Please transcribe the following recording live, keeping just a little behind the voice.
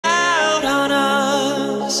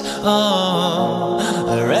Oh,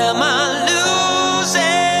 or am I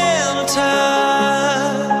losing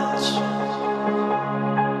touch?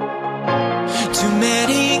 Too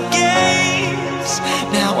many games,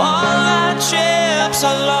 now all our chips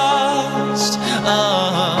are lost.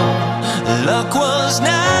 Oh, luck was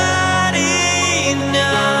not enough.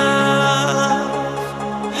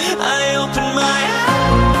 I opened my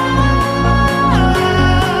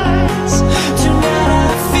eyes. Tonight I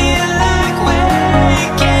feel like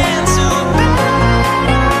waking to life.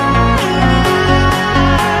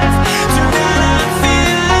 Tonight I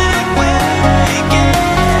feel like waking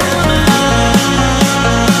up.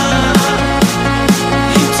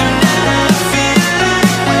 Tonight I feel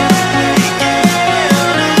like waking up.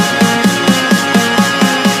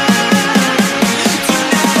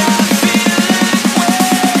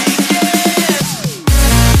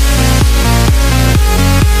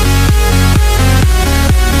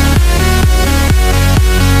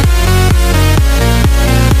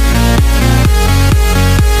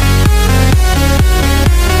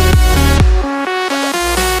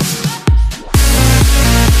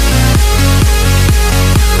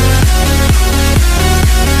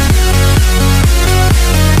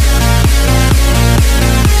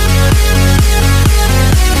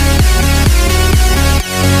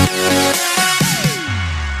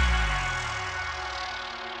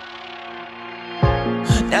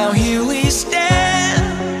 Now here we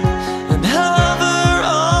stand and hover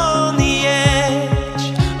on the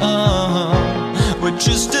edge. Oh, we're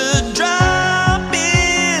just a drop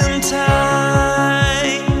in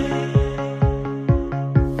time.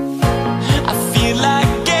 I feel like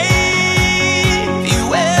I gave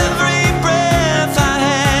you every breath I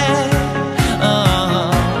had.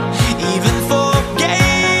 Even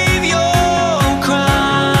forgave your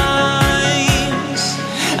crimes.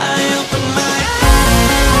 I opened my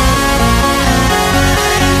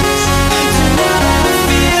tonight I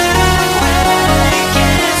feel like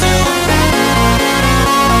waking to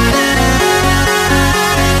life.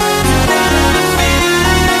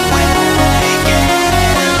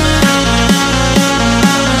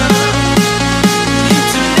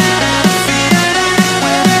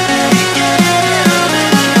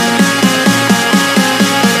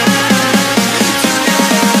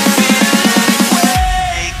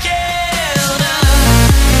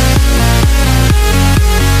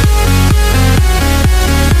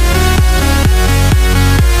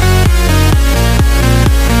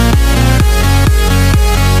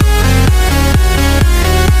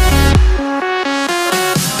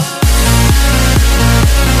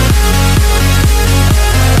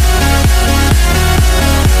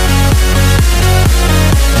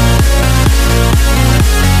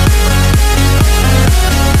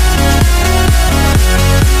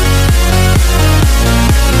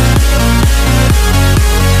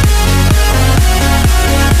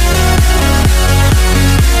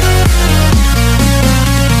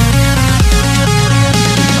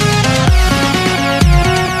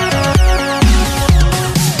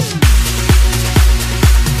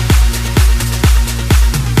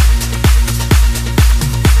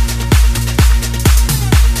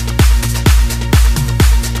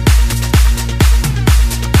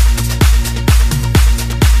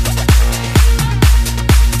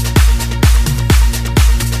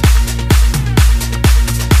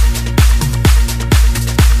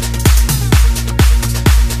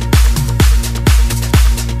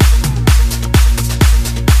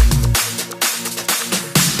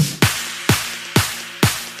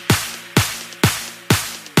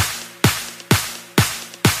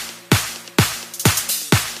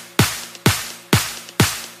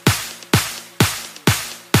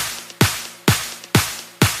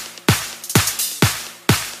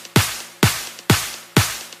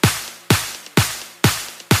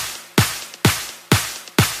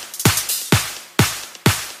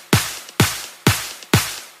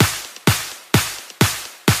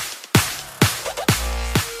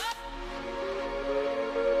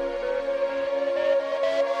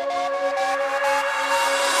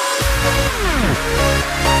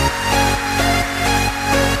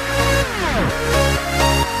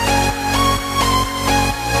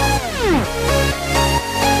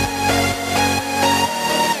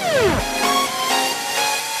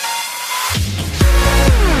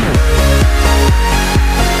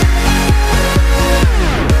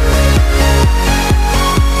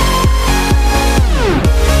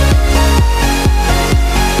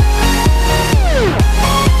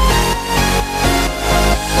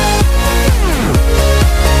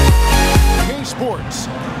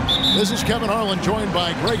 being joined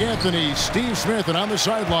by Greg Anthony, Steve Smith, and on the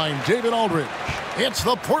sideline, David Aldridge. It's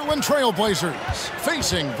the Portland Trail Blazers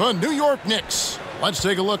facing the New York Knicks. Let's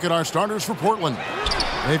take a look at our starters for Portland.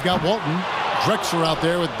 They've got Walton, Drexler out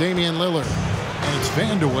there with Damian Lillard. And it's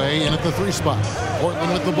Vandeweghe in at the 3 spot.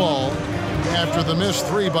 Portland with the ball after the missed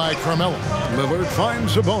 3 by Carmelo. Lillard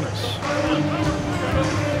finds a bonus.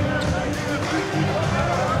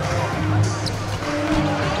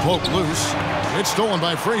 Poke loose. It's stolen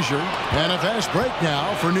by Frazier. And a fast break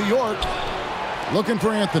now for New York. Looking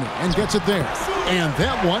for Anthony and gets it there. And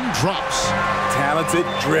that one drops. Talented,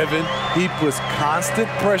 driven. He puts constant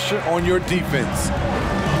pressure on your defense.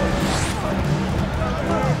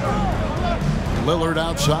 Lillard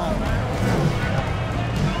outside.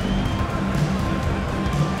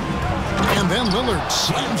 And then Lillard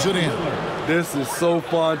slams it in. This is so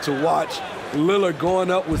fun to watch. Lillard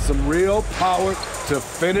going up with some real power to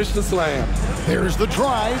finish the slam. There's the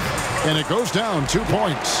drive, and it goes down 2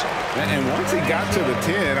 points. And once he got to the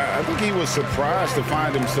 10, I think he was surprised to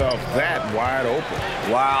find himself that wide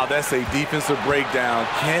open. Wow, that's a defensive breakdown.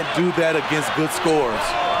 Can't do that against good scores.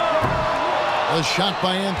 A shot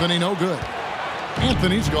by Anthony, no good.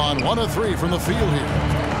 Anthony's gone 1 of 3 from the field here.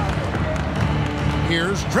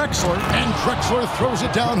 Here's Drexler, and Drexler throws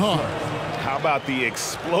it down hard. How about the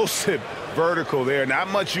explosive vertical there? Not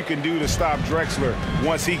much you can do to stop Drexler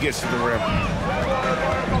once he gets to the rim.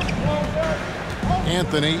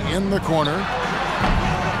 Anthony in the corner.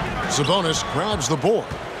 Sabonis grabs the board.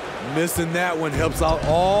 Missing that one helps out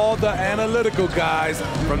all the analytical guys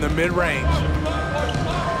from the mid-range.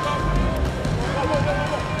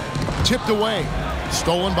 Tipped away.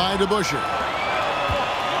 Stolen by DeBusschere.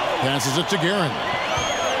 Passes it to Guerin.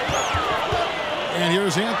 And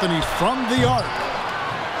here's Anthony from the arc.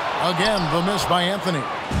 Again, the miss by Anthony.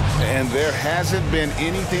 And there hasn't been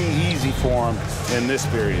anything easy for him in this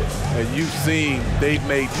period. And you've seen they've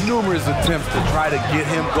made numerous attempts to try to get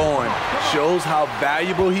him going. Shows how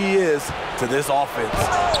valuable he is to this offense.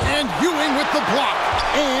 And Ewing with the block.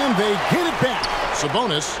 And they get it back.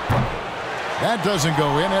 Sabonis. That doesn't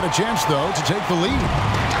go in. Had a chance, though, to take the lead.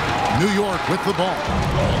 New York with the ball.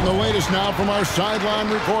 And the latest now from our sideline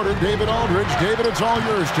reporter, David Aldridge. David, it's all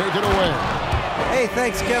yours. Take it away. Hey,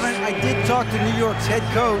 thanks, Kevin. I did talk to New York's head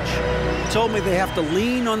coach. He told me they have to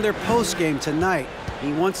lean on their post game tonight.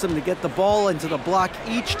 He wants them to get the ball into the block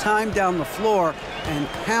each time down the floor and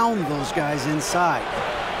pound those guys inside.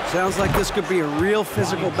 Sounds like this could be a real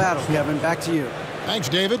physical battle, Kevin. Back to you. Thanks,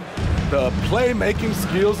 David. The playmaking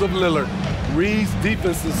skills of Lillard. Reads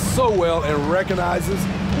defenses so well and recognizes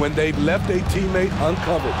when they've left a teammate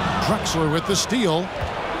uncovered. Drexler with the steal.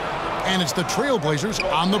 And it's the Trailblazers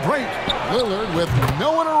on the break. Lillard with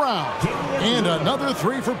no one around. And another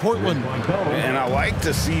 3 for Portland. And I like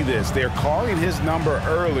to see this. They're calling his number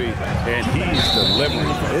early, and he's delivering.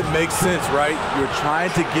 It makes sense, right? You're trying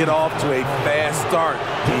to get off to a fast start,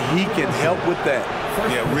 and he can help with that.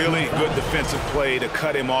 Yeah, really good defensive play to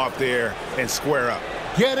cut him off there and square up.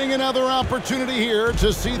 Getting another opportunity here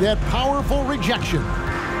to see that powerful rejection.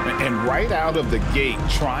 And right out of the gate,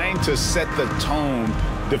 trying to set the tone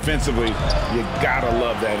defensively, you gotta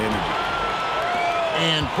love that energy.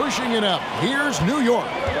 And pushing it up, here's New York.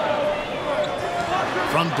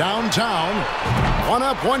 From downtown, 1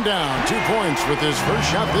 up, 1 down, 2 points with his first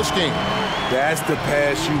shot this game. That's the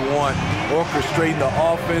pass you want. Orchestrating the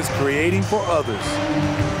offense, creating for others.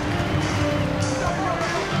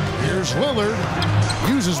 Here's Lillard.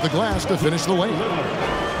 Uses the glass to finish the lane.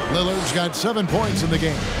 Lillard's got 7 points in the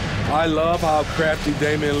game. I love how crafty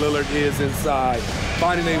Damian Lillard is inside.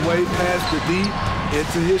 Finding a way past the D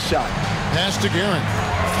into his shot. Pass to Guerin.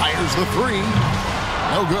 Fires the 3.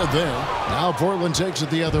 No good there. Now Portland takes it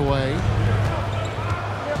the other way.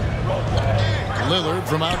 Lillard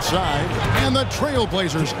from outside. And the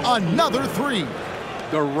Trailblazers another 3.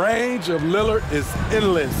 The range of Lillard is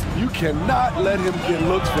endless. You cannot let him get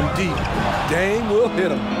looks from deep. Dame will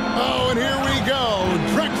hit him. Oh, and here we go.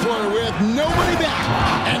 Drexler with nobody back.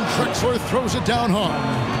 And Drexler throws it down hard.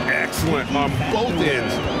 Excellent on both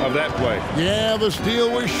ends of that play. Yeah, the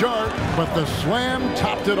steal was sharp, but the slam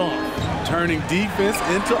topped it off. Turning defense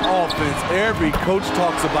into offense. Every coach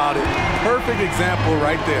talks about it. Perfect example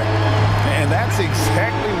right there. And that's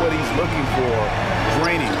exactly what he's looking for,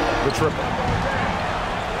 draining the triple.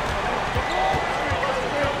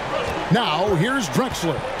 Now, here's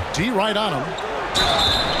Drexler. D right on him.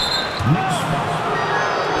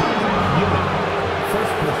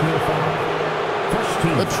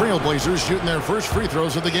 The Trailblazers shooting their first free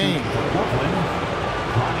throws of the game.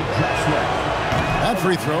 That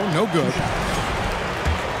free throw, no good.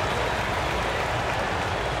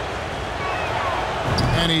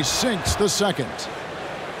 And he sinks the second.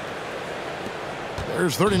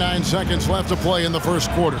 There's 39 seconds left to play in the first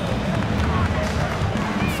quarter.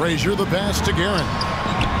 Frazier the pass to Guerin.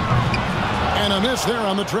 And a miss there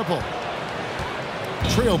on the triple.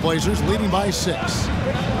 Trailblazers leading by 6.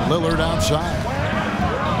 Lillard outside.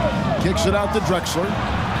 Kicks it out to Drexler.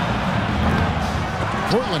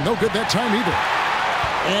 Portland no good that time either.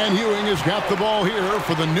 And Ewing has got the ball here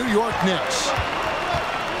for the New York Knicks.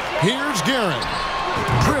 Here's Guerin.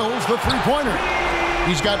 Drills the three-pointer.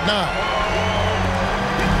 He's got 9.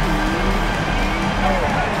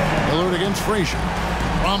 Lillard against Frazier.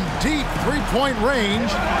 From deep three-point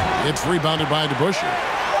range, it's rebounded by DeBusschere.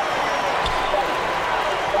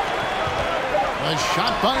 A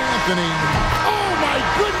shot by Anthony. Oh, my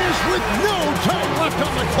goodness, with no time left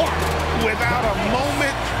on the clock. Without a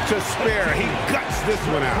moment to spare, he guts this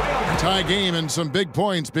one out. Tie game and some big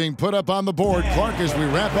points being put up on the board. Clark, as we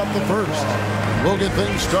wrap up the first. We'll get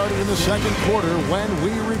things started in the second quarter when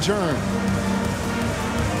we return.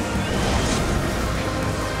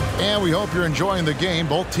 And we hope you're enjoying the game.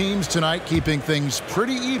 Both teams tonight keeping things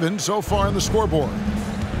pretty even so far on the scoreboard.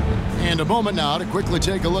 And a moment now to quickly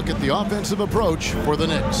take a look at the offensive approach for the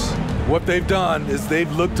Knicks. What they've done is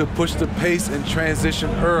they've looked to push the pace and transition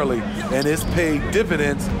early, and it's paid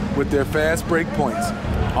dividends with their fast break points.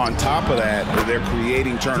 On top of that, they're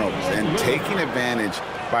creating turnovers and taking advantage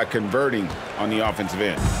by converting on the offensive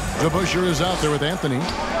end. DeBusschere is out there with Anthony.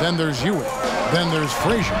 Then there's Ewing. Then there's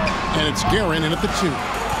Frazier. And it's Guerin in at the 2.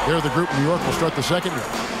 They're the group New York will start the second with.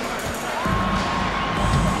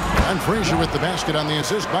 And Frazier with the basket on the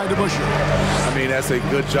assist by DeBusschere. I mean, that's a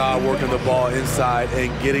good job working the ball inside and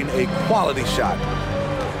getting a quality shot.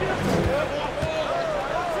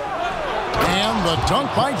 And the dunk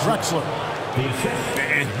by Drexler.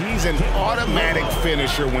 And he's an automatic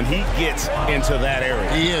finisher when he gets into that area.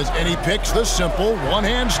 He is, and he picks the simple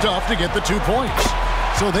one-hand stuff to get the 2 points.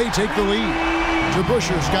 So they take the lead.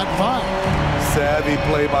 DeBusschere's got 5. Savvy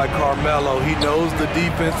play by Carmelo. He knows the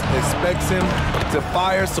defense expects him to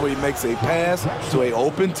fire, so he makes a pass to an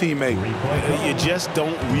open teammate. You just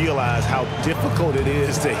don't realize how difficult it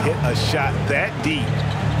is to hit a shot that deep.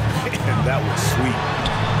 And that was sweet.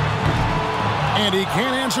 And he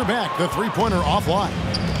can't answer back. The three-pointer offline.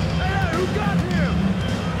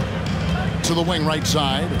 To the wing right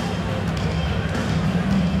side.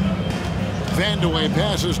 Vandeweghe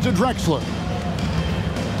passes to Drexler.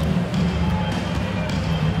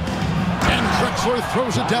 Drexler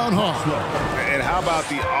throws it down hard. And how about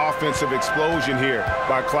the offensive explosion here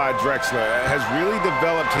by Clyde Drexler? Has really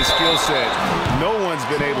developed his skill set. No one's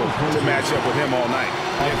been able to match up with him all night.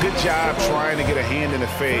 Yeah, good job trying to get a hand in the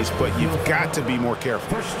face, but you've got to be more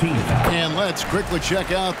careful. And let's quickly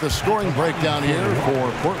check out the scoring breakdown here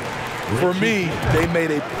for Portland. For me, they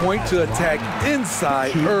made a point to attack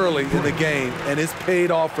inside early in the game, and it's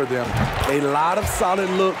paid off for them. A lot of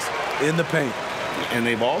solid looks in the paint. And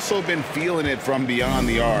they've also been feeling it from beyond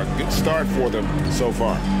the arc. Good start for them so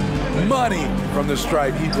far. Money from the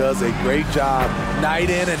stripe. He does a great job night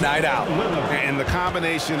in and night out. And the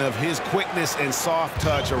combination of his quickness and soft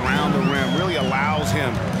touch around the rim really allows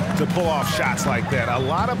him to pull off shots like that. A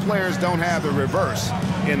lot of players don't have the reverse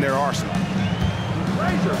in their arsenal.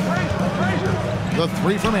 The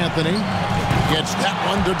 3 from Anthony. Gets that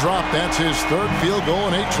one to drop. That's his 3rd field goal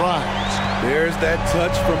in 8 tries. There's that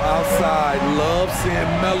touch from outside. Love seeing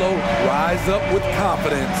Melo rise up with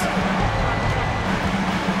confidence.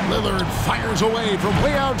 Lillard fires away from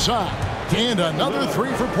way outside. And another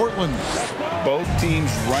 3 for Portland. Both teams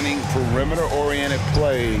running perimeter-oriented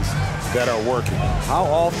plays that are working. How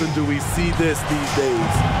often do we see this these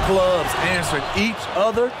days? Clubs answering each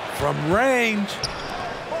other from range.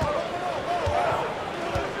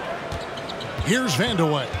 Here's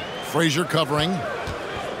Vandeweghe. Frazier covering.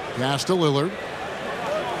 Pass to Lillard.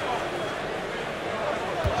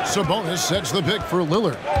 Sabonis sets the pick for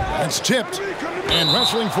Lillard. It's tipped. And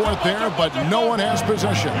wrestling for it there, but no one has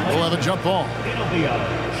possession. We'll have a jump ball. It'll be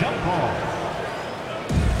a jump ball.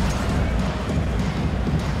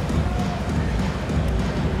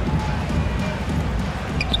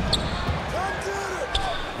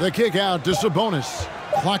 The kick out to Sabonis.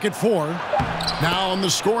 Clock at 4. Now on the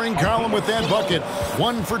scoring column with that bucket.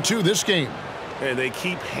 1 for 2 this game. And they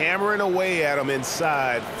keep hammering away at him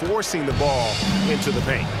inside, forcing the ball into the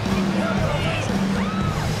paint.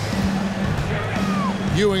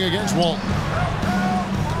 Ewing against Walton.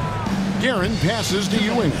 Guerin passes to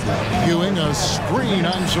Ewing. Ewing a screen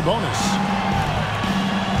on Sabonis.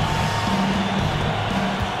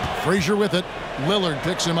 Frazier with it. Lillard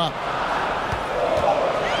picks him up.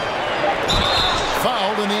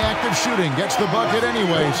 Fouled in the act of shooting. Gets the bucket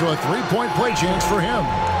anyway, so a three-point play chance for him.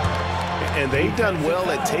 And they've done well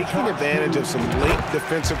at taking advantage of some late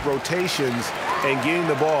defensive rotations and getting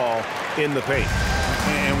the ball in the paint.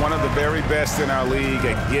 And one of the very best in our league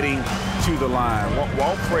at getting to the line.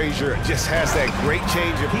 Walt Frazier just has that great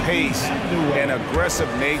change of pace and aggressive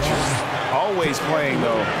nature. Always playing,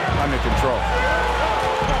 though, under control.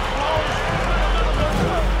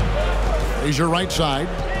 Frazier right side.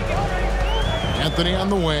 Anthony on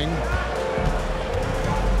the wing.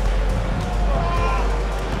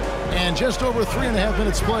 And just over 3.5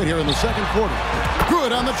 minutes played here in the second quarter.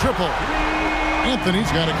 Good on the triple.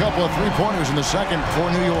 Anthony's got a couple of three-pointers in the second for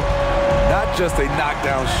New York. Not just a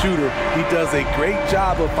knockdown shooter, he does a great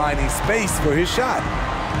job of finding space for his shot.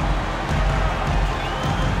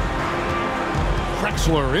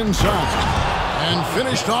 Drexler inside. And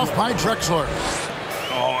finished off by Drexler.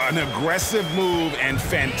 Oh, an aggressive move and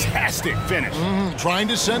fantastic finish. Trying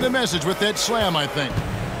to send a message with that slam, I think.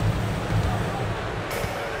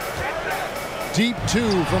 Deep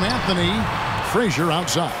two from Anthony. Frazier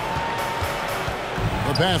outside.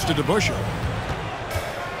 The pass to DeBusschere.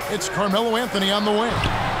 It's Carmelo Anthony on the wing.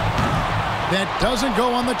 That doesn't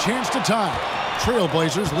go on the chance to tie.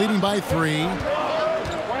 Trailblazers leading by 3.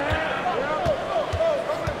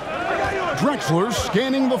 Drexler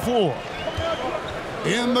scanning the floor.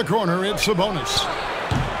 In the corner, it's Sabonis.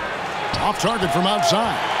 Off target from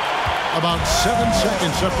outside. About 7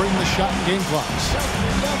 seconds separating the shot and game clocks.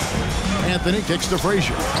 Anthony kicks to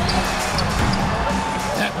Frazier.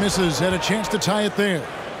 That misses. Had a chance to tie it there.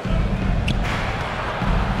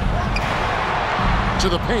 To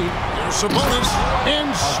the paint. There's Sabonis.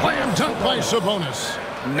 And slam dunk by Sabonis.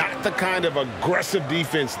 Not the kind of aggressive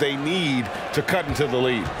defense they need to cut into the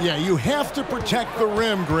lead. Yeah, you have to protect the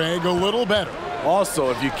rim, Greg, a little better.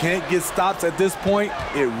 Also, if you can't get stops at this point,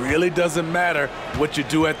 it really doesn't matter what you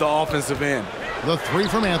do at the offensive end. The three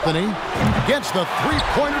from Anthony. Gets the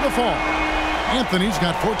three-pointer to fall. Anthony's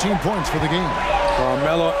got 14 points for the game.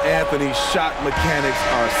 Carmelo Anthony's shot mechanics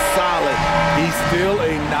are solid. He's still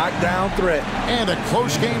a knockdown threat. And a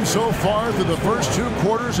close game so far through the first 2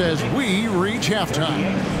 quarters as we reach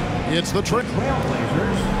halftime. It's the trick.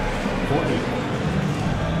 Trailblazers 40.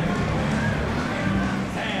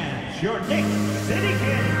 And your Knicks City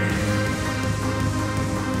Kings.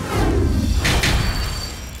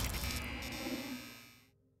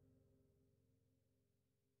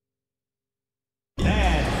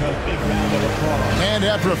 And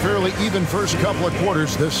after a fairly even first couple of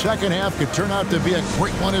quarters, the second half could turn out to be a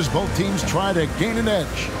great one as both teams try to gain an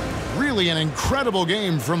edge. Really an incredible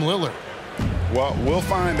game from Lillard. Well, we'll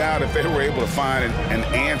find out if they were able to find an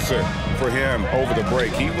answer for him over the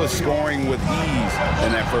break. He was scoring with ease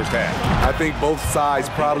in that first half. I think both sides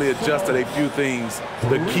probably adjusted a few things.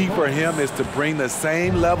 The key for him is to bring the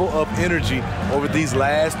same level of energy over these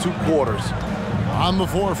last 2 quarters. On the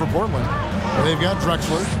floor for Portland, they've got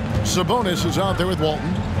Drexler. Sabonis is out there with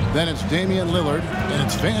Walton. Then it's Damian Lillard, and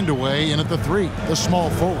it's Vandeweghe in at the 3, the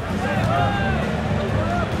small forward.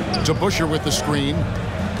 DeBusschere with the screen.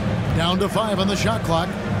 Down to 5 on the shot clock.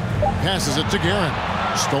 Passes it to Guerin.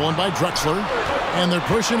 Stolen by Drexler, and they're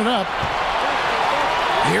pushing it up.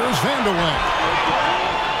 Here's Vandeweghe.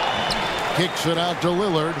 Kicks it out to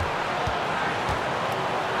Lillard.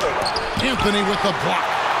 Anthony with the block.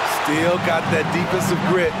 Still got that defensive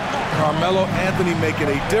grit. Carmelo Anthony making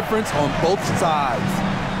a difference on both sides.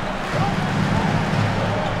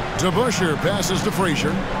 DeBusschere passes to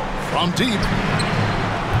Frazier from deep.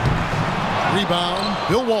 Rebound,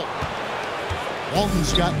 Bill Walton.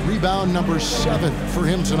 Walton's got rebound number 7 for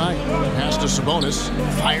him tonight. Pass to Sabonis.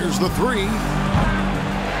 Fires the 3.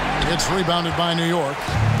 It's rebounded by New York.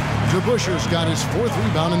 DeBusschere's got his 4th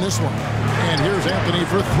rebound in this one. And here's Anthony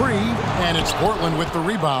for 3. And it's Portland with the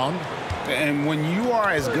rebound. And when you are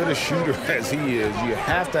as good a shooter as he is, you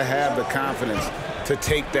have to have the confidence to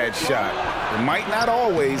take that shot. It might not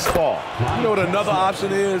always fall. You know what another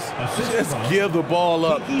option is? Just give the ball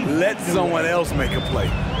up. Let someone else make a play.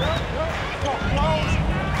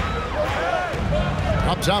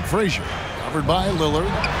 Up top, Frazier. Covered by Lillard.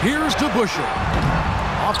 Here's DeBusschere.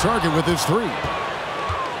 Off target with his 3.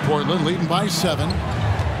 Portland leading by 7.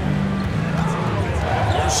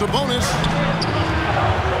 Here's Sabonis.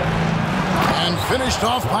 And finished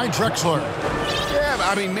off by Drexler. Yeah,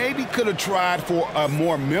 I mean, maybe could have tried for a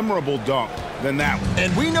more memorable dunk than that one.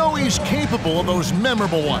 And we know he's capable of those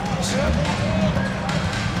memorable ones.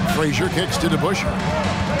 Frazier kicks to DeBusschere.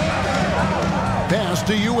 Pass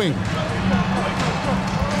to Ewing.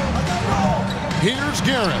 Here's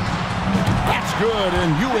Guerin. That's good,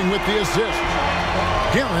 and Ewing with the assist.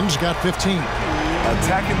 Guerin's got 15.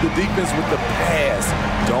 attacking the defense with the pass.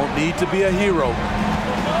 Don't need to be a hero.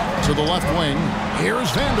 To the left wing,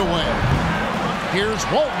 here's Vandeweghe. Here's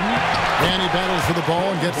Walton, and he battles for the ball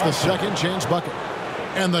and gets the second chance bucket.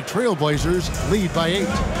 And the Trailblazers lead by 8.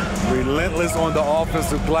 Relentless on the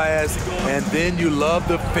offensive glass, and then you love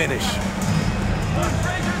the finish.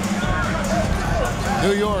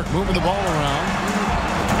 New York moving the ball around.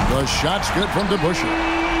 The shot's good from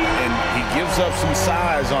DeBusschere. And he gives up some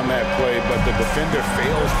size on that play, but the defender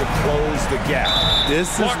fails to close the gap.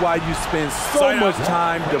 This is why you spend so much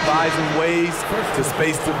time devising ways to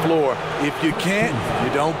space the floor. If you can't,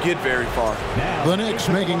 you don't get very far. The Knicks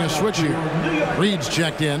making a switch here. Reed's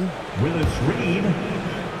checked in. Willis Reed.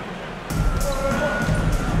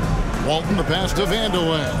 Walton the pass to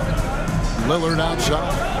Vandeweghe. Lillard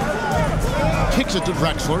outside. Kicks it to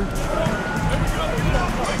Drexler.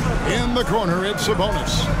 In the corner, it's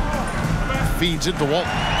Sabonis. Feeds it to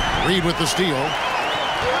Walton. Reed with the steal.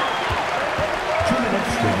 2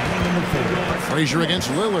 minutes remaining in the third. Frazier against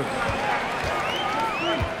Lillard.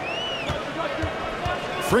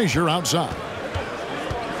 Frazier outside.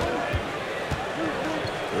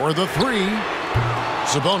 For the 3.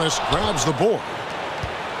 Sabonis grabs the board.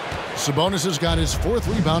 Sabonis has got his 4th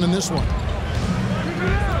rebound in this one.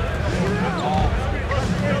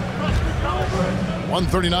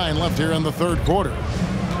 .139 left here in the 3rd quarter.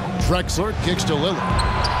 Drexler kicks to Lillard.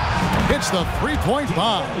 Hits the 3-point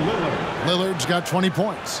bomb. Lillard's got 20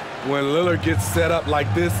 points. When Lillard gets set up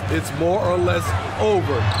like this, it's more or less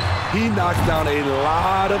over. He knocks down a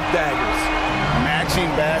lot of daggers. Matching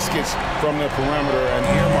baskets from the perimeter, an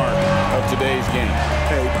earmark of today's game.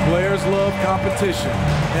 Hey, players love competition,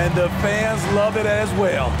 and the fans love it as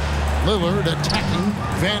well. Lillard attacking.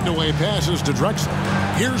 Vandeweghe passes to Drexler.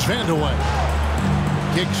 Here's Vandeweghe.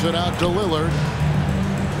 Kicks it out to Lillard.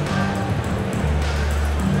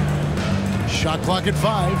 Shot clock at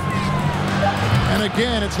 5. And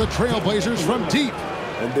again, it's the Trailblazers from deep.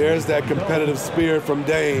 And there's that competitive spirit from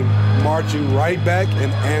Dame, marching right back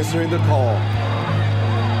and answering the call.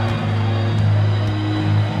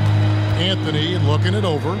 Anthony looking it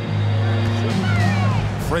over.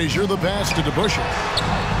 Frazier the pass to DeBusschere.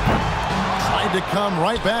 Tried to come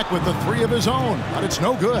right back with the 3 of his own, but it's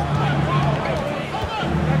no good.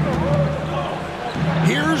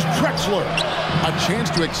 Here's Drexler. A chance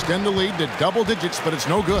to extend the lead to double digits, but it's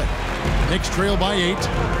no good. Knicks trail by 8.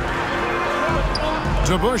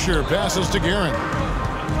 DeBusschere passes to Guerin.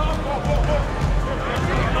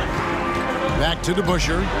 Back to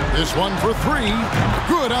DeBusschere. This one for 3.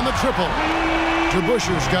 Good on the triple.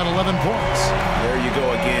 DeBusschere's got 11 points. There you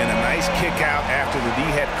go again. A nice kick out after the D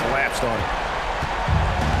had collapsed on it.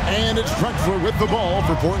 And it's Drexler with the ball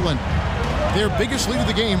for Portland. Their biggest lead of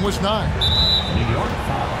the game was 9. New York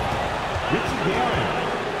foul. Richie Guerin.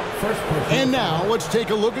 First person. And now let's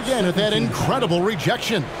take a look again at that incredible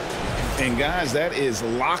rejection. And guys, that is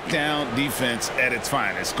lockdown defense at its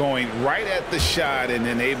finest, going right at the shot and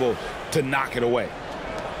then able to knock it away.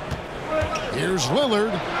 Here's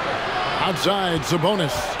Lillard. Outside,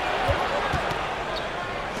 Sabonis.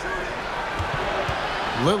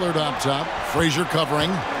 Lillard up top. Frazier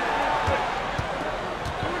covering.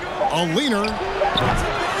 A leaner.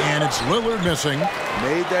 And it's Lillard missing.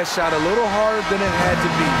 Made that shot a little harder than it had to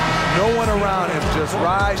be. No one around him. Just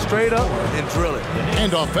ride straight up and drill it.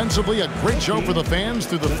 And offensively, a great show for the fans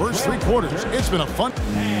through the first 3 quarters. It's been a fun...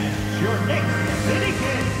 Your Knicks City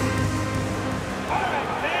Kings.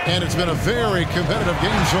 And it's been a very competitive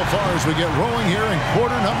game so far as we get rolling here in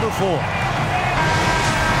quarter number 4.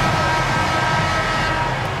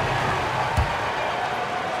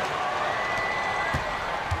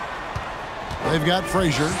 They've got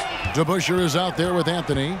Frazier. DeBusschere is out there with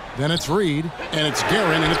Anthony. Then it's Reed. And it's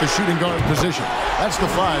Guerin in at the shooting guard position. That's the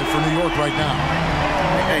 5 for New York right now.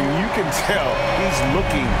 And you can tell he's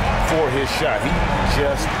looking for his shot. He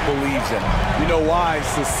just believes in it. You know why?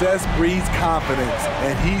 Success breeds confidence,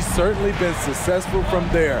 and he's certainly been successful from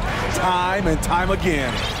there, time and time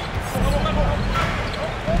again.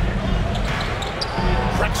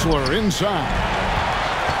 Drexler inside.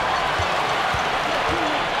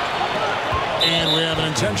 And we have an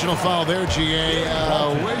intentional foul there, GA.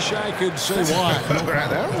 Wish I could say why.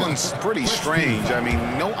 That one's pretty strange. I mean,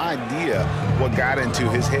 no idea what got into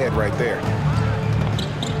his head right there.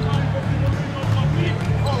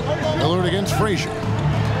 Lillard against Frazier.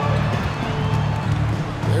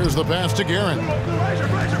 There's the pass to Guerin.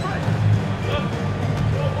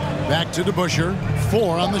 Back to DeBusschere.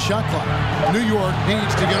 4 on the shot clock. New York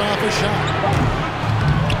needs to get off a shot.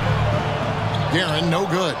 Guerin, no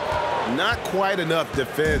good. Not quite enough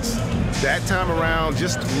defense. That time around,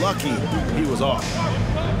 just lucky he was off.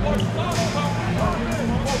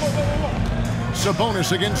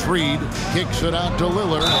 Sabonis against Reed. Kicks it out to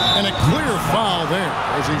Lillard. And a clear foul there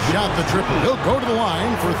as he shot the triple. He'll go to the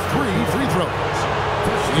line for 3 free throws.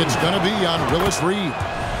 It's going to be on Willis Reed.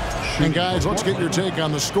 And guys, let's get your take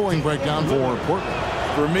on the scoring breakdown for Portland.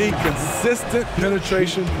 For me, consistent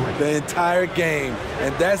penetration the entire game,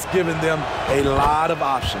 and that's given them a lot of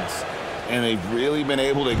options. And they've really been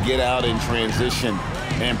able to get out in transition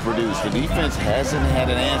and produce. The defense hasn't had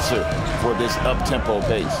an answer for this up-tempo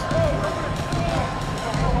pace.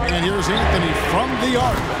 And here's Anthony from the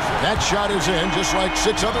arc. That shot is in, just like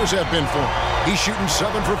 6 others have been for. He's shooting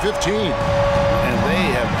 7 for 15. And they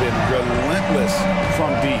have been relentless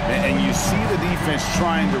from deep. And you see the defense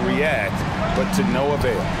trying to react, but to no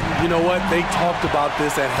avail. You know what? They talked about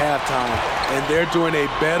this at halftime, and they're doing a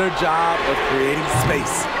better job of creating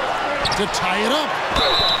space. To tie it up.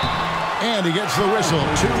 And he gets the whistle.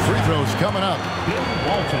 2 free throws coming up.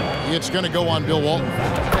 It's going to go on Bill Walton.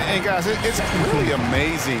 And guys, it's really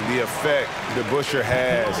amazing the effect DeBusschere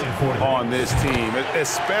has on this team,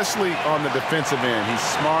 especially on the defensive end. He's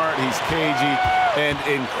smart, he's cagey, and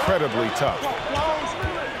incredibly tough.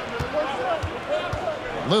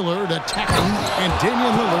 Lillard attacking, and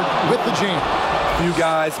Damian Lillard with the jam. Few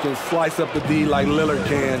guys can slice up the D like Lillard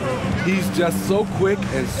can. He's just so quick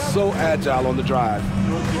and so agile on the drive.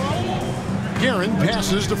 Guerin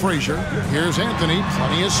passes to Frazier. Here's Anthony,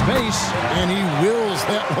 plenty of space, and he wills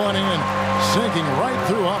that one in, sinking right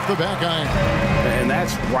through off the back iron. And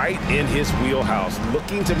that's right in his wheelhouse,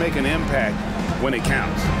 looking to make an impact when it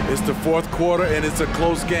counts. It's the 4th quarter, and it's a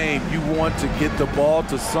close game. You want to get the ball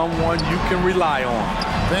to someone you can rely on.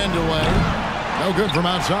 Vandeweghe, no good from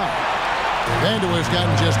outside. Vandeweghe's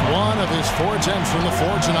gotten just 1 of his 4 attempts from the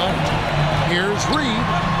floor tonight. Here's Reed.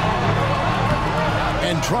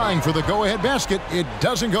 And trying for the go-ahead basket, it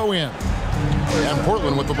doesn't go in. And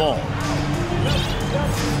Portland with the ball.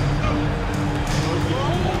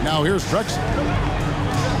 Now here's Drexler.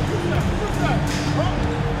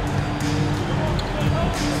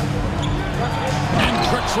 And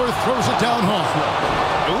Drexler throws it down home.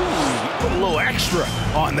 Ooh, put a little extra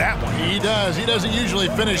on that one. He does. He doesn't usually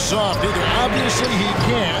finish soft either. Obviously he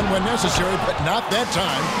can when necessary, but not that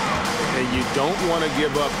time. And you don't want to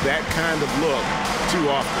give up that kind of look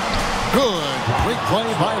too often. Good. Great play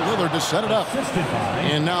by Lillard to set it up.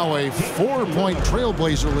 And now a 4-point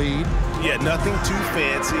Trailblazer lead. Yeah, nothing too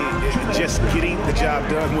fancy. Just getting the job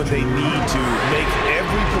done when they need to. Make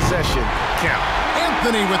every possession count.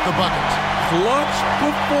 Anthony with the bucket. Clutch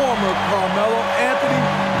performer, Carmelo Anthony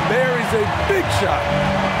buries a big shot.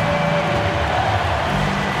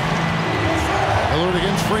 Lillard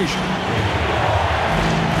against Frazier.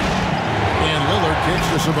 And Lillard kicks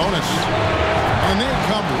to Sabonis. And they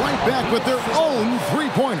come right back with their own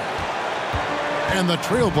 3-pointer. And the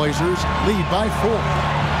Trailblazers lead by 4.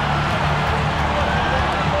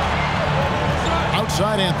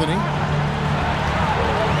 Outside Anthony.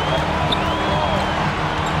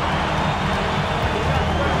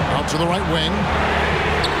 Out to the right wing.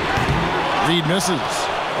 Reed misses.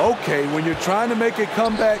 Okay, when you're trying to make a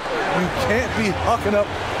comeback, you can't be hucking up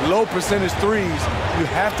low percentage threes. You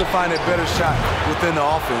have to find a better shot within the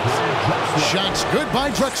offense. Shots good by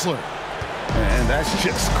Drexler. And that's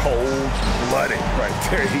just cold-blooded right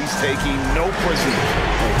there. He's taking no prisoners.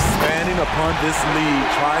 Expanding upon this lead,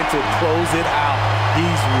 trying to close it out.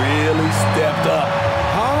 He's really stepped up.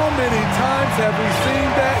 How many times have we seen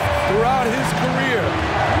that throughout his career?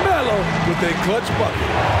 Melo with a clutch bucket.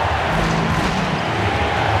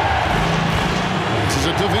 This is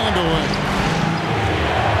it to Vandeweghe.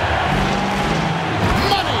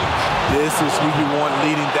 This is who you want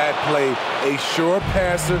leading that play, a sure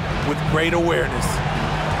passer with great awareness.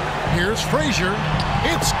 Here's Frazier.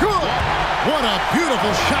 It's good. What a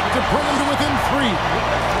beautiful shot to bring him to within 3.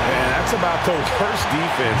 And that's about the worst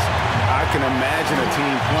defense I can imagine a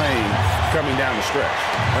team playing coming down the stretch.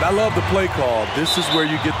 And I love the play call. This is where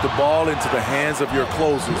you get the ball into the hands of your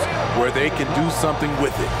closers, where they can do something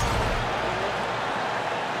with it.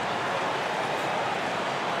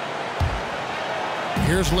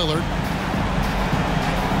 Here's Lillard.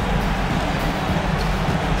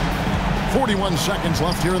 41 seconds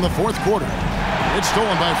left here in the 4th quarter. It's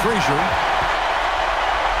stolen by Frazier.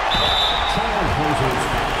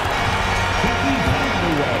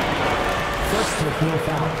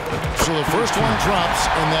 So the first one drops,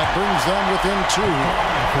 and that brings them within 2.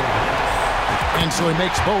 And so he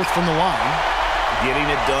makes both from the line. getting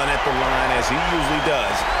it done at the line as he usually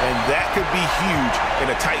does, and that could be huge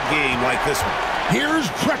in a tight game like this one. Here's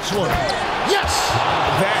Drexler. Yes!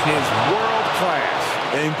 That is world class.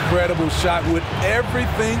 Incredible shot with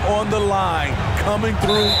everything on the line coming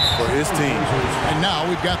through for his team. And now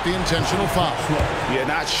we've got the intentional foul. Yeah,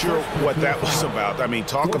 not sure what that was about. I mean,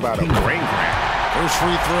 talk about a brain cramp. First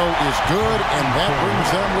free throw is good, and that brings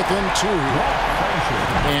them within 2.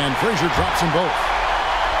 And Frazier drops them both.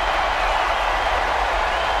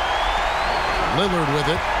 Lillard with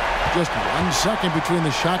it. Just 1 second between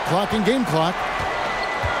the shot clock and game clock.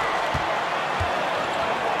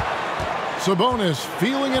 Sabonis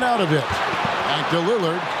feeling it out a bit. Back to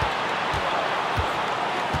Lillard.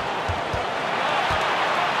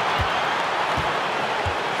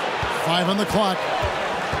 Five on the clock.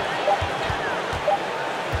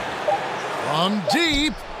 From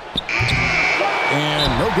deep. And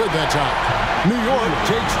no good that time. New York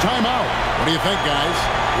takes timeout. What do you think, guys?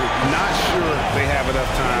 Not sure they have enough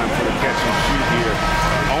time for the catch and shoot here.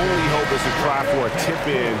 Only hope is to try for a tip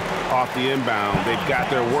in off the inbound. They've got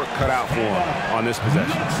their work cut out for them on this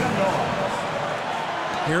possession.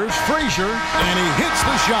 Here's Frazier, and he hits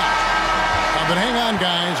the shot. But hang on,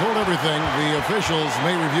 guys. Hold everything. The officials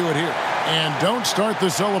may review it here. And don't start the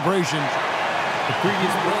celebration. The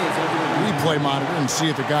previous play is over the replay monitor and see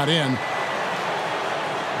if it got in.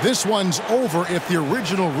 This one's over if the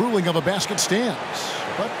original ruling of a basket stands.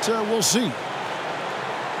 But we'll see.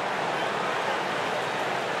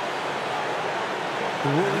 The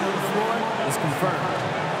ruling on the floor is confirmed.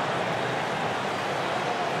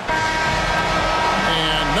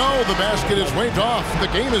 And no, the basket is waved off. The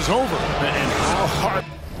game is over. And how hard...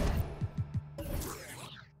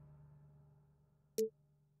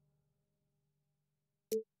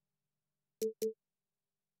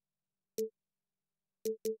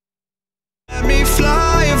 Let me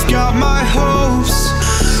fly, I've got my hopes,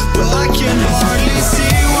 but I can hardly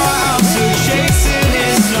see why I'm still chasing.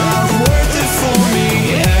 It's not worth it for me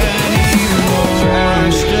anymore.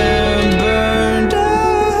 Crashed and burned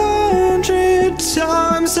 100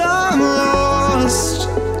 times, I'm lost.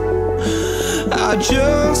 I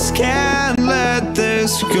just can't let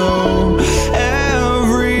this go.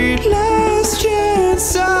 Every last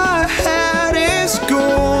chance I had is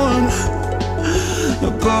gone,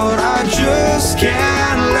 but I just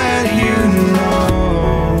can't let you know.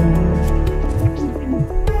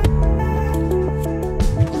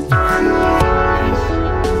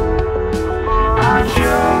 I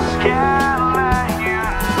just can't let you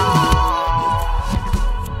know.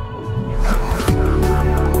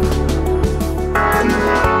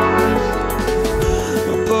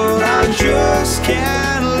 But I just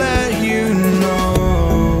can't let you know.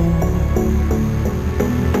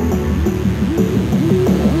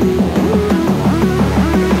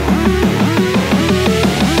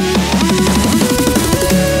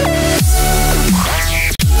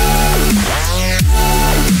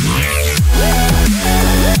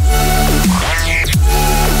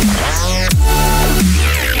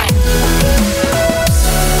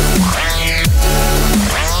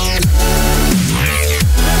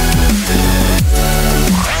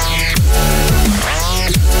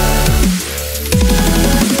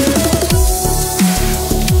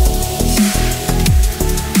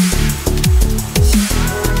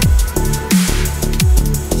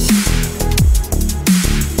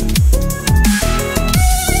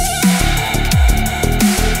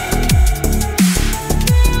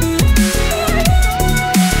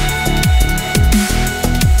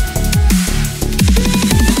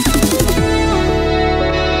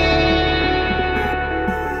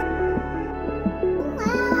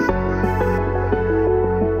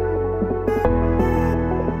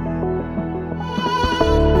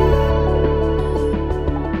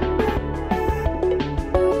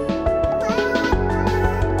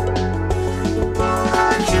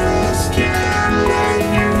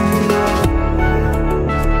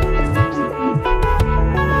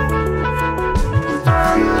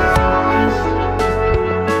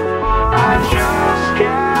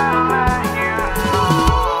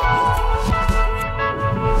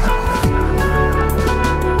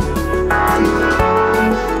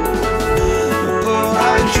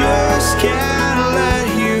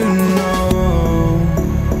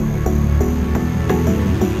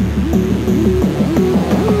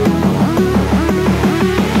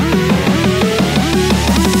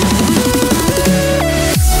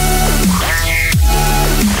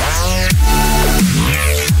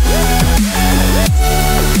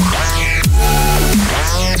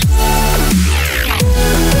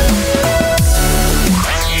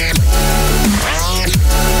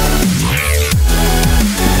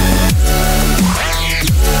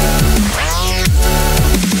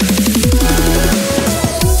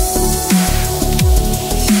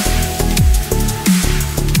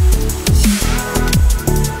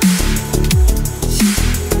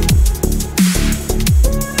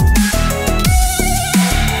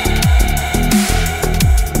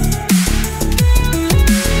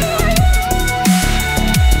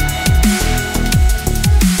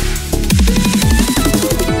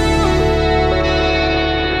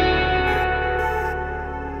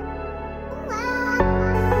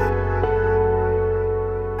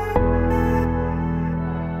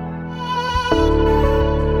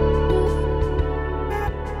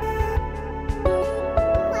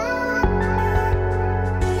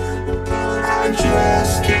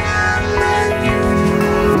 just can't let you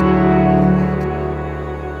know.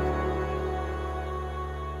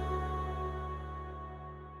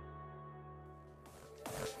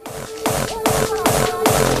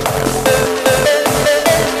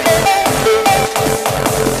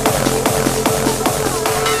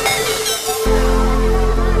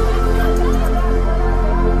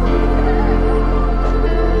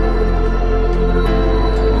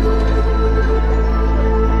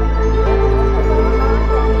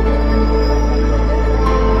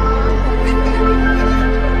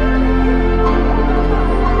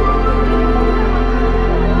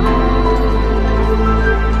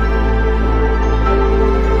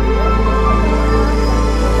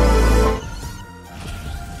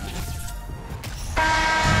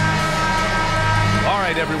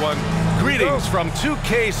 Everyone, greetings from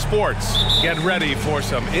 2K Sports. Get ready for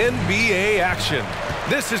some NBA action.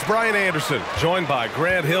 This is Brian Anderson, joined by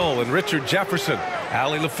Grant Hill and Richard Jefferson.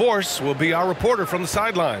 Allie LaForce will be our reporter from the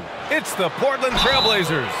sideline. It's the Portland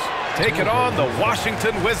Trailblazers taking on the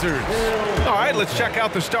Washington Wizards. All right, let's check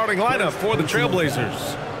out the starting lineup for the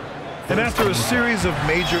Trailblazers. And after a series of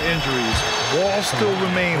major injuries, Wall still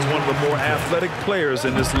remains one of the more athletic players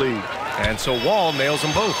in this league. And so Wall nails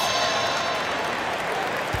them both.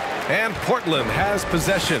 And Portland has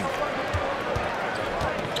possession.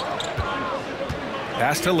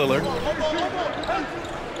 Pass to Lillard.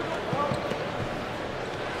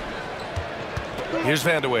 Here's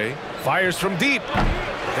Vandeweghe. Fires from deep.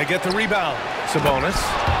 They get the rebound. Sabonis.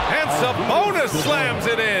 And Sabonis slams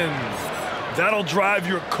it in. That'll drive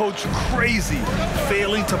your coach crazy,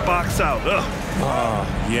 failing to box out.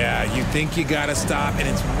 Yeah, you think you gotta stop, and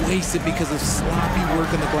it's wasted because of sloppy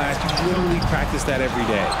work on the glass. You literally practice that every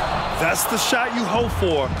day. That's the shot you hope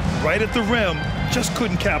for, right at the rim, just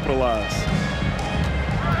couldn't capitalize.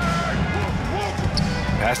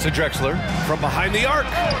 Pass to Drexler from behind the arc.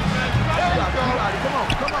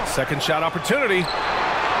 Second shot opportunity.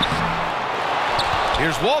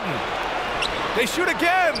 Here's Walton. They shoot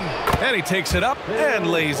again, and he takes it up and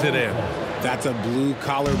lays it in. That's a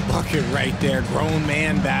blue-collar bucket right there. Grown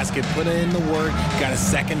man basket. Put in the work. Got a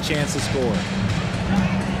second chance to score.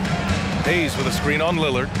 Hayes with a screen on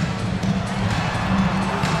Lillard.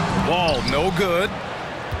 Wall, no good.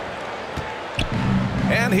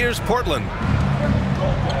 And here's Portland.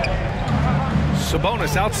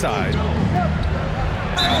 Sabonis outside.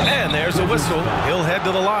 And there's a whistle. He'll head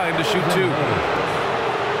to the line to shoot two.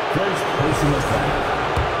 First personal foul.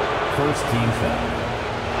 First team foul.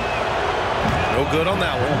 No good on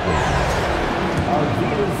that one.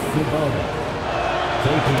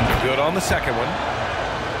 Good on the second one.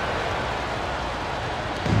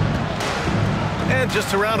 And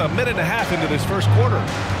just around a minute and a half into this first quarter.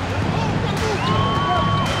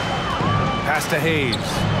 Pass to Hayes.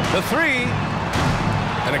 The three.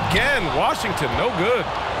 And again, Washington, no good.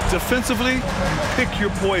 Defensively, pick your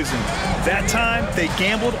poison. That time, they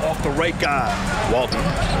gambled off the right guy. Walton.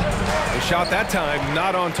 They shot that time,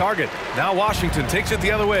 not on target. Now Washington takes it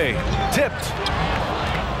the other way. Tipped.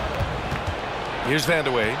 Here's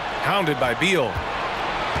Vandeweghe, hounded by Beal.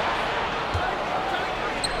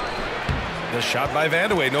 The shot by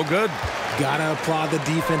Vandeweghe, no good. Gotta applaud the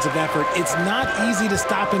defensive effort. It's not easy to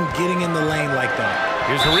stop him getting in the lane like that.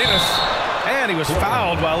 Here's Arenas. And he was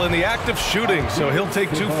fouled while in the act of shooting, so he'll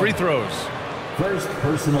take 2 free throws. First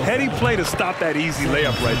personal. Heady play to stop that easy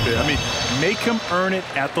layup right there. I mean, make him earn it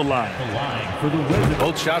at the line.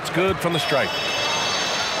 Both shots good from the strike.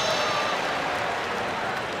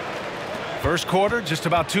 First quarter, just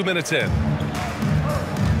about 2 minutes in.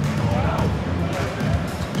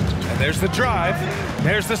 And there's the drive.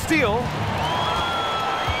 There's the steal.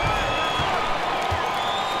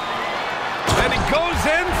 And he goes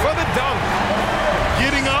in for the dunk.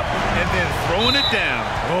 Getting up and then throwing it down.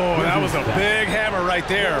 Oh, that was a big hammer right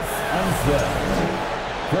there.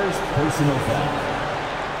 First personal foul.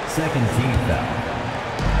 Second team foul.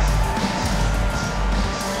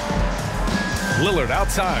 Lillard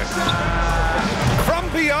outside. From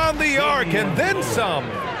beyond the arc and then some.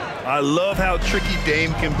 I love how tricky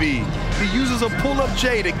Dame can be. He uses a pull-up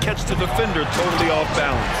J to catch the defender totally off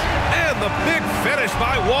balance. And the big finish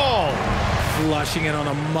by Wall. Flushing it on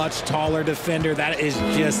a much taller defender. That is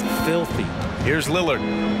just filthy. Here's Lillard.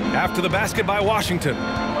 After the basket by Washington.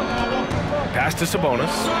 Pass to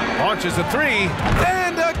Sabonis. Launches a three.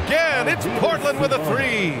 And again, it's Portland with a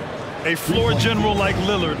three. A floor general like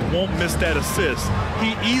Lillard won't miss that assist.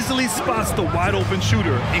 He easily spots the wide-open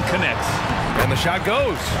shooter and connects. And the shot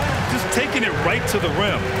goes. Just taking it right to the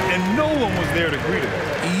rim, and no one was there to greet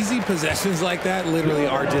him. Easy possessions like that literally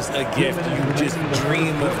are just a gift. You just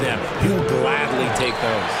dream of them. He'll gladly take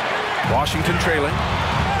those. Washington trailing.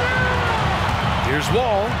 Here's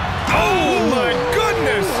Wall. Oh, my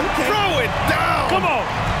goodness! Okay. Throw it down! Come on!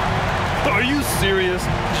 Are you serious?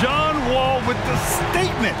 John Wall with the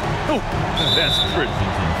statement. Oh, that's pretty.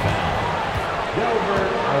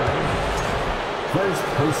 First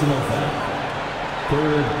personal foul.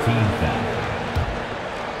 Third team foul.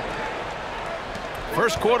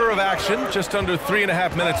 First quarter of action, just under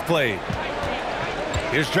 3.5 minutes played.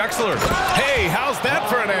 Here's Drexler. Hey, how's that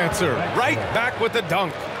for an answer? Right back with the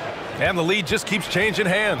dunk. And the lead just keeps changing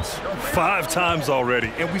hands. 5 times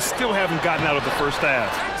already, and we still haven't gotten out of the first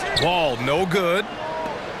half. Wall, no good.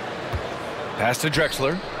 Pass to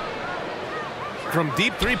Drexler. From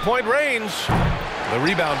deep three-point range. The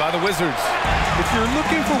rebound by the Wizards. If you're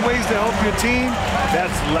looking for ways to help your team,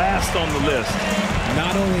 that's last on the list.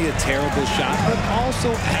 Not only a terrible shot, but also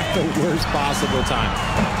at the worst possible time.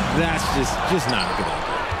 That's just not a good idea.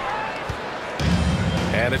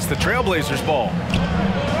 And it's the Trailblazers' ball.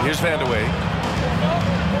 Here's Vandeweghe.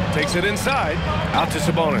 Takes it inside. Out to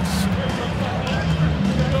Sabonis.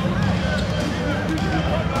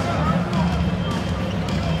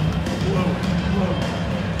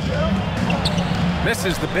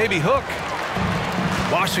 Misses the baby hook.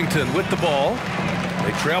 Washington with the ball.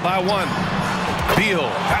 They trail by 1. Beal,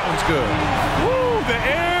 that one's good. Woo, the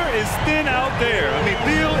air is thin out there. I mean,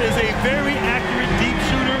 Beal is a very accurate deep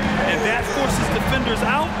shooter, and that forces defenders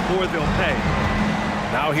out or they'll pay.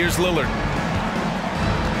 Now here's Lillard.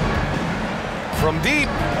 From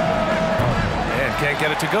deep. And can't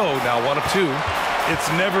get it to go. Now 1 of 2.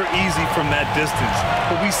 It's never easy from that distance,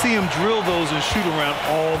 but we see him drill those and shoot around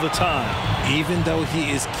all the time. Even though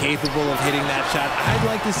he is capable of hitting that shot, I'd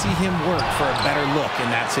like to see him work for a better look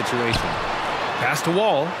in that situation. Pass to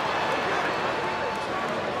Wall.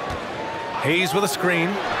 Hayes with a screen.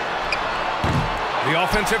 The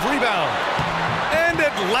offensive rebound. And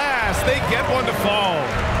at last, they get one to fall.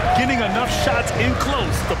 Getting enough shots in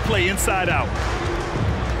close to play inside out.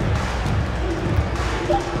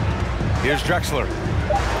 Here's Drexler.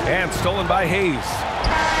 And stolen by Hayes.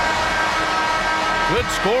 Good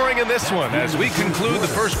scoring in this one as we conclude the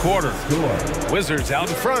first quarter. Wizards out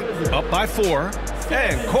in front, up by 4.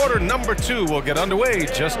 And quarter number 2 will get underway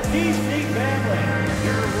just...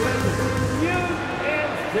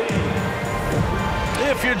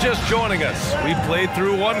 If you're just joining us, we've played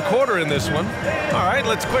through 1 quarter in this one. All right,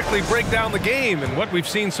 let's quickly break down the game and what we've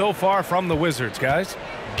seen so far from the Wizards, guys.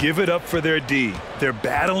 Give it up for their D. They're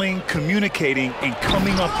battling, communicating, and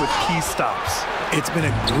coming up with key stops. It's been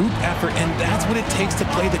a group effort, and that's what it takes to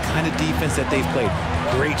play the kind of defense that they've played.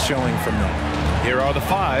 Great showing from them. Here are the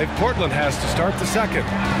 5. Portland has to start the second.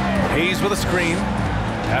 Hayes with a screen.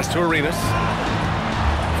 Pass to Arenas.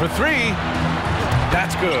 For 3.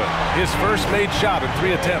 That's good. His first made shot in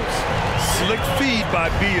 3 attempts. Slick feed by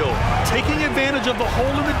Beal, taking advantage of the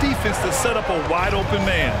hole in the defense to set up a wide-open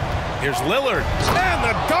man. Here's Lillard. And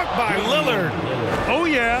the dunk by Lillard. Oh,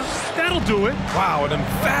 yeah. That'll do it. Wow, an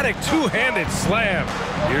emphatic two-handed slam.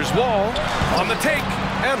 Here's Wall on the take.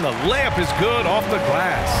 And the layup is good off the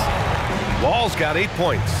glass. Wall's got 8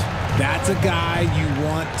 points. That's a guy you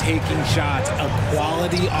want taking shots, a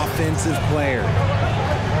quality offensive player.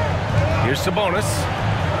 Here's Sabonis.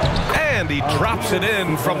 And he drops it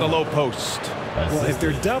in from the low post. Well, if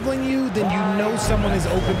they're doubling you, then you know someone is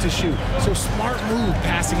open to shoot. So smart move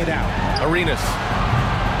passing it out. Arenas.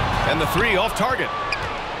 And the 3 off target.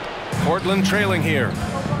 Portland trailing here.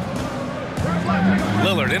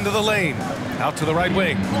 Lillard into the lane. Out to the right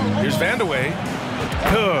wing. Here's Vandeweghe.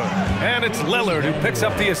 Good. And it's Lillard who picks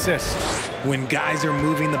up the assist. When guys are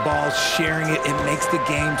moving the ball, sharing it, it makes the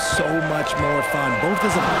game so much more fun, both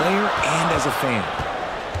as a player and as a fan.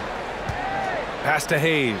 Pass to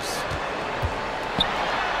Hayes.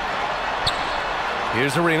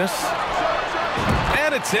 Here's Arenas.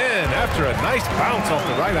 And it's in after a nice bounce off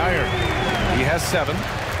the right iron. He has 7.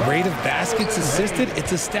 Rate of baskets assisted,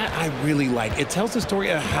 it's a stat I really like. It tells the story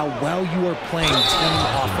of how well you are playing team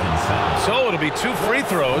offense. So it'll be 2 free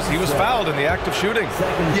throws. He was fouled in the act of shooting.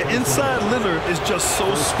 Yeah, inside Lillard is just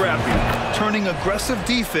so scrappy, turning aggressive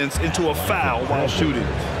defense into a foul while shooting.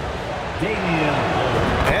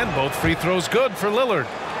 And both free throws good for Lillard.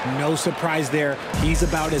 No surprise there. He's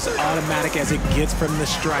about as automatic as it gets from the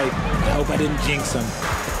stripe. I hope I didn't jinx him.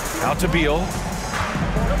 Out to Beal.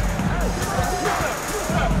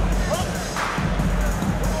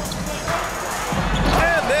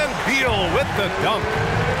 And then Beal with the dunk.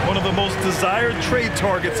 One of the most desired trade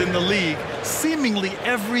targets in the league. Seemingly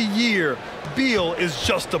every year, Beal is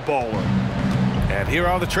just a baller. And here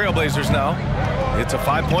are the Trailblazers now. It's a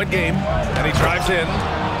 5-point game, and he drives in.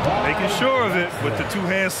 Making sure of it with the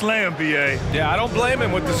two-hand slam, B.A. Yeah, I don't blame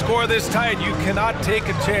him. With the score this tight, you cannot take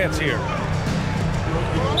a chance here.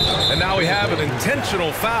 And now we have an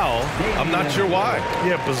intentional foul. I'm not sure why.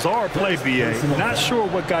 Yeah, bizarre play, B.A. Not sure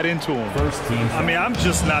what got into him. I mean, I'm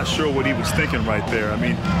just not sure what he was thinking right there. I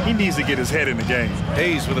mean, he needs to get his head in the game.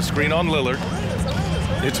 Hayes with a screen on Lillard.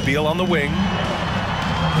 It's Beal on the wing.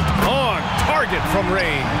 On target from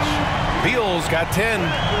range. Beal's got 10.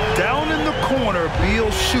 Down in the corner,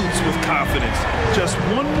 Beal shoots with confidence. Just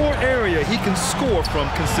one more area he can score from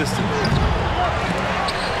consistently.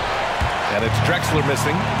 And it's Drexler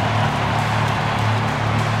missing.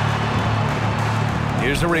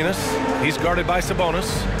 Here's Arenas. He's guarded by Sabonis.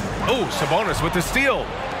 Oh, Sabonis with the steal.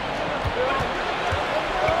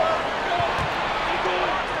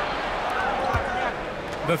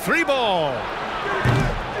 The three ball.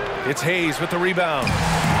 It's Hayes with the rebound.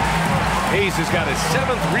 Hayes has got his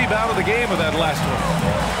 7th rebound of the game with that last one.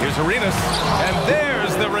 Here's Arenas, and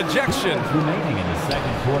there's the rejection. Remaining in the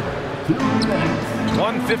second quarter. 2 minutes.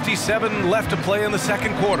 1:57 left to play in the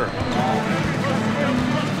second quarter.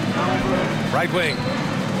 Right wing.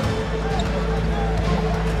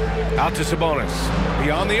 Out to Sabonis.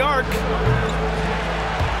 Beyond the arc.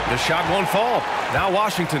 The shot won't fall. Now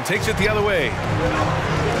Washington takes it the other way.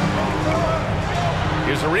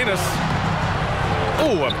 Here's Arenas.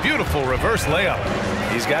 Oh, a beautiful reverse layup.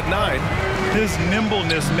 He's got 9. His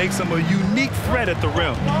nimbleness makes him a unique threat at the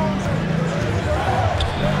rim.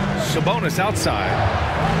 Sabonis outside.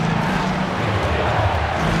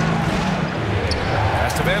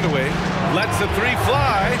 Pass to Vandeweghe. Lets the 3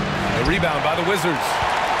 fly. The rebound by the Wizards.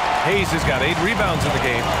 Hayes has got 8 rebounds in the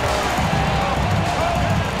game.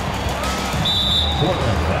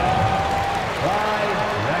 Portland foul.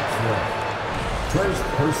 Drexler. First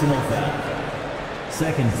personal foul.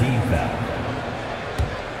 Second team foul.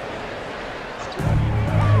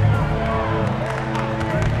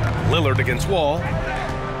 Lillard against Wall.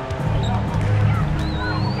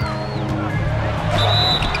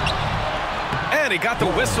 And he got the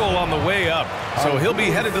whistle on the way up. So he'll be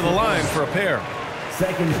headed to the line for a pair.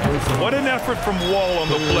 Second person. What an effort from Wall on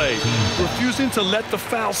the play. Refusing to let the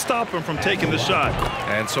foul stop him from taking the shot.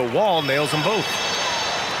 And so Wall nails them both.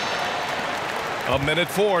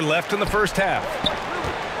 1:04 left in the first half.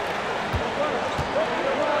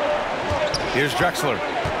 Here's Drexler.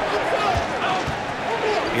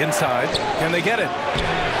 Inside. Can they get it?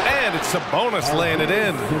 And it's Sabonis laying it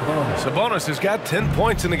in. Sabonis has got 10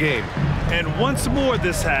 points in the game. And once more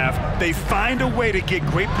this half, they find a way to get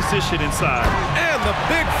great position inside. And the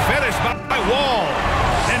big finish by Wall.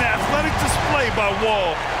 An athletic display by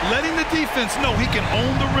Wall, letting the defense know he can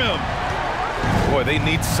own the rim. Boy, they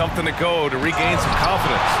need something to go to regain some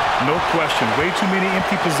confidence. No question. Way too many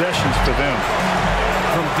empty possessions for them.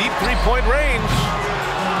 From deep three-point range,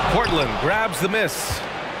 Portland grabs the miss.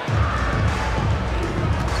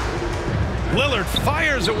 Lillard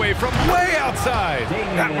fires away from way outside.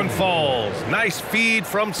 That one falls. Nice feed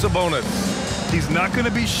from Sabonis. He's not going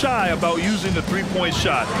to be shy about using the three-point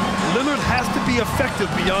shot. Lillard has to be effective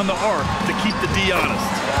beyond the arc to keep the D honest.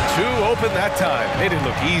 2 open that time. Made it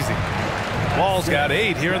look easy. Wall's got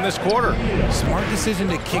 8 here in this quarter. Smart decision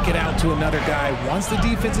to kick it out to another guy once the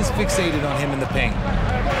defense is fixated on him in the paint.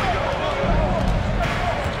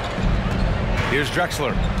 Here's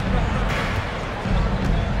Drexler.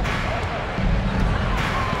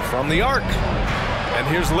 From the arc. And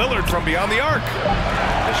here's Lillard from beyond the arc.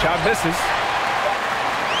 The shot misses.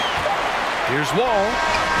 Here's Wall.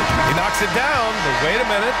 He knocks it down, but wait a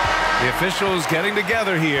minute. The officials getting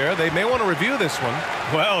together here. They may want to review this one.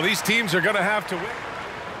 Well, these teams are going to have to win.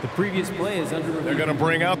 The previous play is under review. They're going to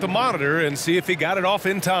bring out the monitor and see if he got it off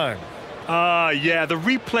in time. Yeah, the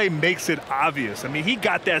replay makes it obvious. I mean, he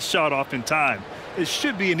got that shot off in time. It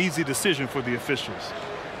should be an easy decision for the officials.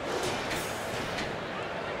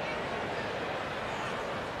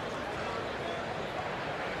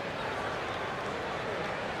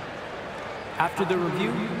 After the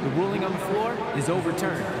review, the ruling on the floor is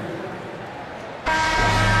overturned.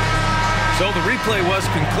 So the replay was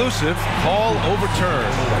conclusive. Call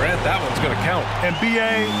overturned. Grant, that one's going to count. And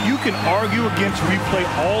B.A., you can argue against replay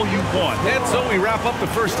all you want. And so we wrap up the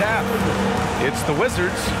first half. It's the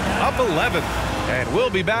Wizards up 11. And we'll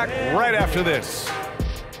be back right after this.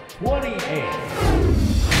 28.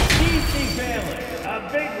 DC family, a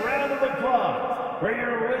big round of applause for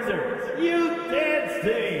your Wizards Youth Dance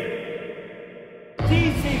Team.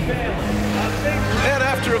 DC family, a big round. And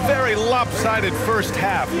after a very lopsided first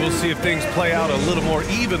half, we'll see if things play out a little more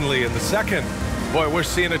evenly in the second. Boy, we're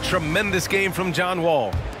seeing a tremendous game from John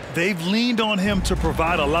Wall. They've leaned on him to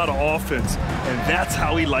provide a lot of offense, and that's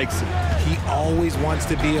how he likes it. He always wants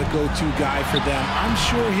to be a go-to guy for them. I'm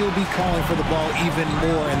sure he'll be calling for the ball even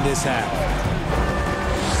more in this half.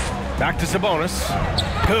 Back to Sabonis.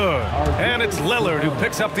 Good. And it's Lillard who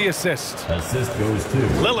picks up the assist. Assist goes to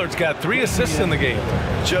Lillard's got 3 assists in the game.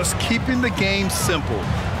 Just keeping the game simple.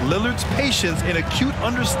 Lillard's patience and acute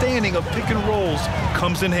understanding of pick and rolls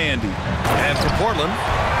comes in handy. And for Portland,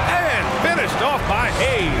 and finished off by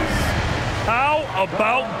Hayes. How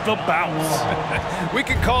about the bounce? We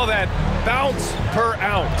could call that bounce per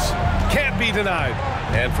ounce. Can't be denied.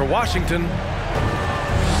 And for Washington,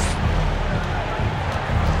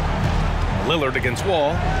 Lillard against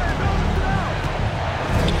Wall.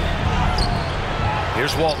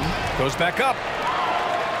 Here's Walton. Goes back up.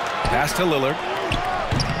 Pass to Lillard.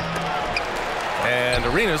 And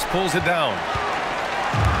Arenas pulls it down.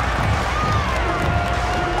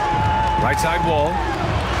 Right side Wall.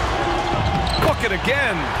 Book it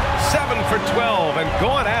again. 7 for 12 and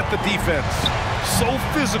going at the defense. So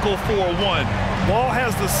physical for a 1. Wall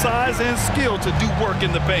has the size and skill to do work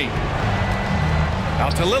in the paint.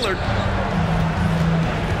 Out to Lillard.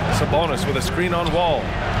 Sabonis with a screen on Wall.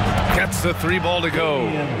 Gets the 3 ball to go.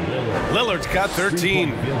 Lillard's got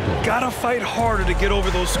 13. Gotta fight harder to get over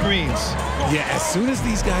those screens. Yeah, as soon as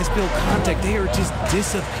these guys build contact, they are just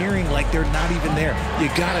disappearing like they're not even there. You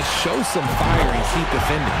gotta show some fire and keep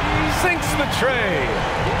defending. Sinks the tray.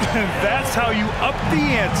 That's how you up the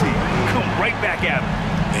ante. Come right back at him.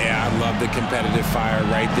 Yeah, I love the competitive fire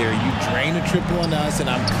right there. You drain a triple on us, and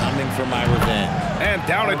I'm coming for my revenge. And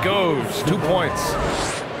down it goes. 2 points.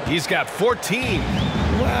 He's got 14.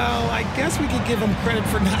 Well, I guess we could give him credit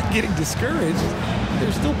for not getting discouraged.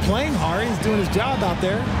 They're still playing hard. He's doing his job out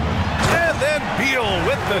there. And then Beal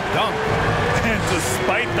with the dunk. And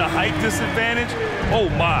despite the height disadvantage, oh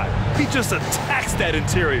my, he just attacks that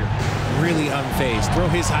interior. Really unfazed. Throw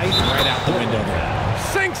his height right out the window there.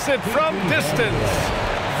 Sinks it from distance.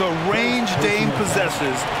 The range Dame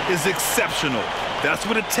possesses is exceptional. That's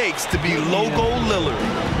what it takes to be logo Lillard.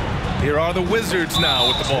 Here are the Wizards now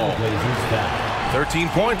with the ball. 13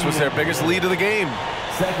 points was their biggest lead of the game.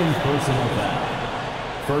 Second personal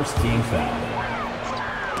foul. First team foul.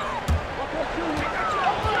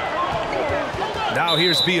 Now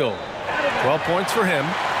here's Beal. 12 points for him.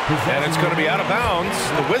 And it's going to be out of bounds.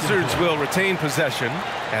 The Wizards will retain possession.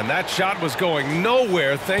 And that shot was going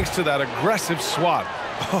nowhere thanks to that aggressive swat.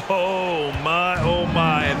 Oh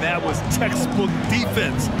my, and that was textbook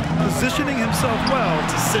defense. Positioning himself well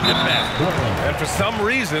to send it back. And for some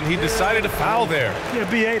reason, he decided to foul there. Yeah,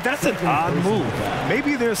 B.A., that's an odd move.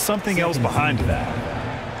 Maybe there's something else behind that.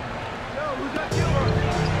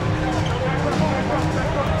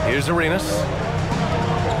 Here's Arenas.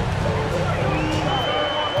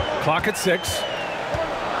 Clock at 6.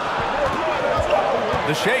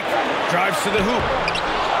 The shake. Drives to the hoop.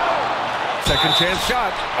 Second chance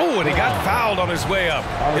shot. Oh, and he got fouled on his way up.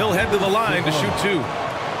 He'll head to the line to shoot 2.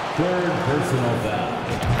 Third personal foul.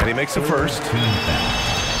 And he makes the first.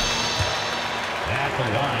 At the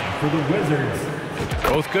line for the Wizards.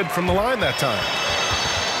 Both good from the line that time.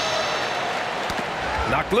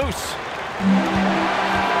 Knocked loose.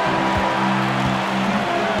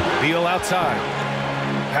 Beal outside.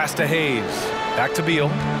 Pass to Hayes. Back to Beal.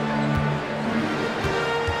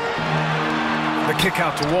 The kick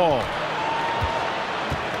out to Wall.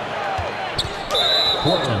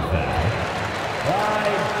 Portland foul.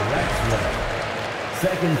 Clyde Drexler.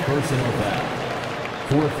 Second personal foul.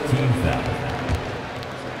 Fourth team foul.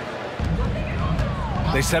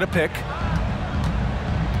 They set a pick.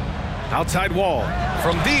 Outside Wall.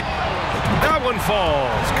 From deep. That one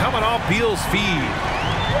falls. Coming off Beal's feed.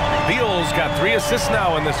 Beal's got 3 assists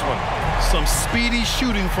now in this one. Some speedy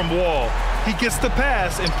shooting from Wall. He gets the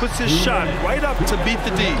pass and puts his shot right up to beat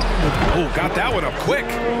the D. Oh, got that one up quick.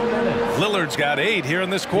 Lillard's got 8 here in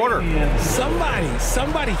this quarter.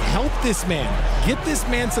 Somebody help this man. Get this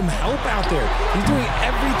man some help out there. He's doing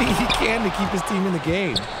everything he can to keep his team in the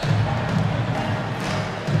game.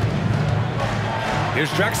 Here's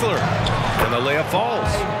Drexler. And the layup falls.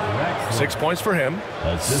 6 points for him.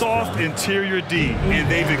 Soft interior D, and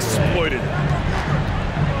they've exploited it.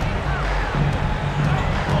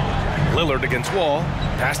 Lillard against Wall.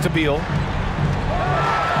 Pass to Beal.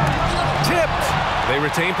 Tipped. They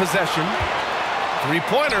retain possession.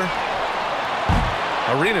 3-pointer.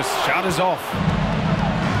 Arenas' shot is off.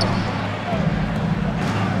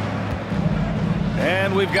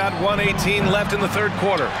 And we've got 1:18 left in the third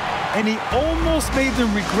quarter. And he almost made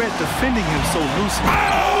them regret defending him so loosely.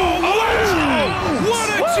 What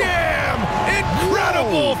a jam!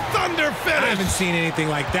 Incredible thunder finish! I haven't seen anything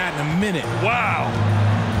like that in a minute. Wow.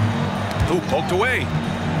 Ooh, poked away.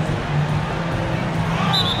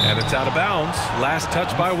 And it's out of bounds. Last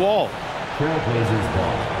touch by Wall. Trailblazers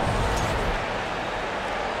ball.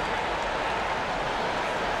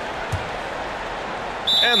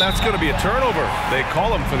 And that's going to be a turnover. They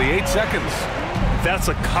call him for the 8 seconds. That's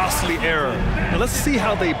a costly error. Now let's see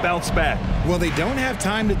how they bounce back. Well, they don't have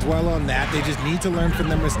time to dwell on that. They just need to learn from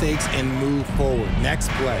their mistakes and move forward. Next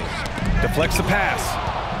play. Deflects the pass.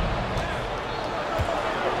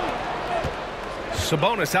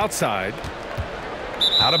 Sabonis outside.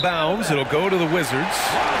 Out of bounds. It'll go to the Wizards.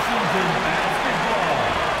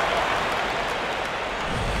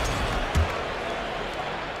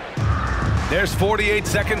 There's 48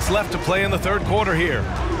 seconds left to play in the third quarter here.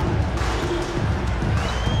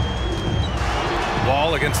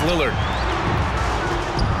 Wall against Lillard.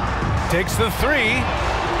 Takes the three.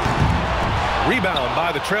 Rebound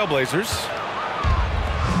by the Trailblazers.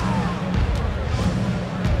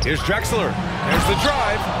 Here's Drexler. There's the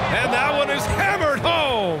drive. And that one is hammered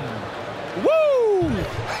home. Woo!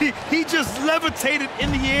 He just levitated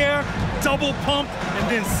in the air, double pumped, and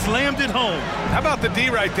then slammed it home. How about the D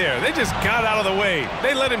right there? They just got out of the way.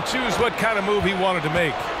 They let him choose what kind of move he wanted to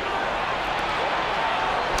make.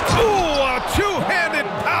 Ooh, a two-handed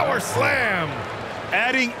power slam.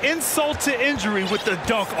 Adding insult to injury with the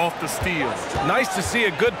dunk off the steal. Nice to see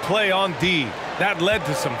a good play on D. That led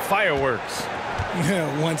to some fireworks.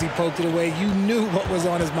 Once he poked it away, you knew what was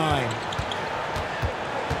on his mind.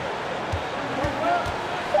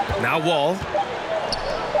 Now Wall.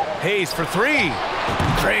 Hayes for three.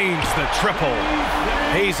 Drains the triple.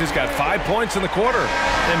 Hayes has got 5 points in the quarter.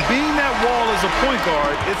 And being that Wall is a point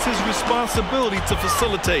guard, it's his responsibility to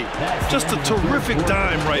facilitate. Just a terrific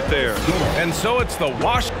dime right there. And so it's the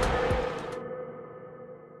wash.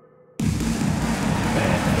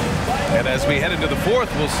 And as we head into the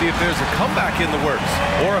fourth, we'll see if there's a comeback in the works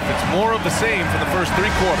or if it's more of the same for the first 3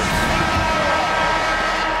 quarters.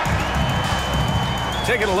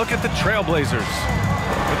 Taking a look at the Trailblazers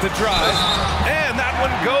with the drive, and that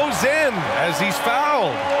one goes in as he's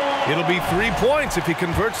fouled. It'll be 3 points if he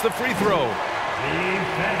converts the free throw.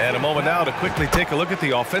 And a moment now to quickly take a look at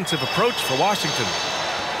the offensive approach for Washington.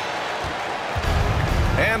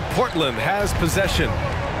 And Portland has possession,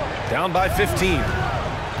 down by 15.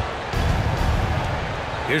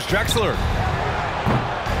 Here's Drexler.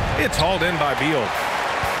 It's hauled in by Beal.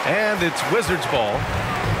 And it's Wizards ball.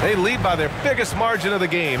 They lead by their biggest margin of the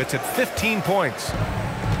game. It's at 15 points.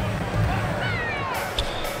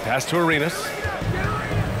 Pass to Arenas.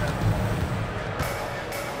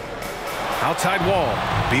 Outside Wall.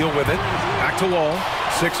 Beal with it. Back to Wall.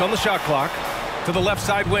 6 on the shot clock. To the left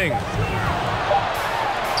side wing.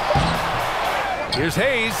 Here's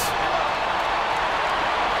Hayes.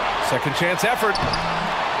 Second chance effort.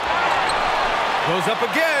 Goes up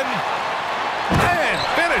again. And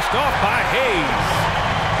finished off by Hayes.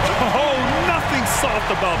 Oh, nothing soft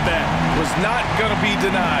about that. Was not going to be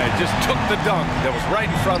denied. Just took the dunk that was right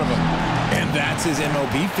in front of him. And that's his MO.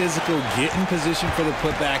 Be physical, get in position for the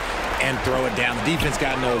putback, and throw it down. The defense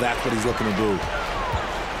got to know that's what he's looking to do.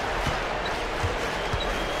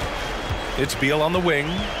 It's Beal on the wing.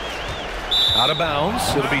 Out of bounds.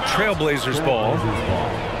 It'll be Trailblazers ball.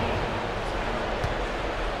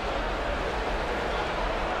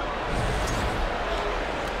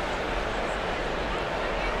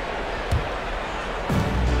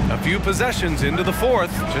 A few possessions into the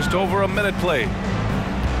fourth. Just over a minute played.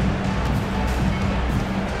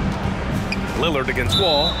 Lillard against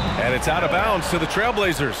Wall. And it's out of bounds to the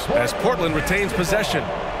Trailblazers as Portland retains possession.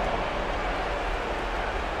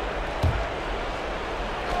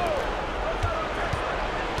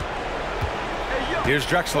 Here's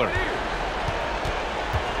Drexler.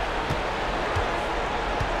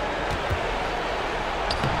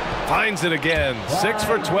 Finds it again. 6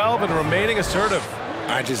 for 12 and remaining assertive.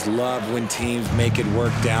 I just love when teams make it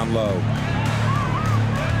work down low.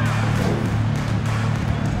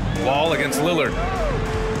 Wall against Lillard.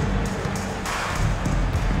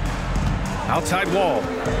 Outside Wall.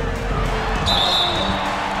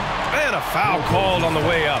 And a foul called on the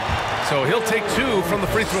way up. So he'll take 2 from the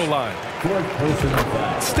free throw line.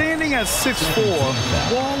 Standing at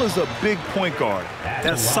 6'4", Wall is a big point guard.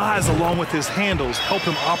 That size along with his handles help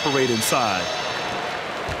him operate inside.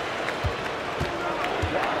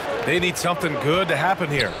 They need something good to happen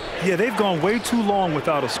here. Yeah, they've gone way too long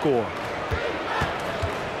without a score.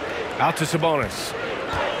 Out to Sabonis.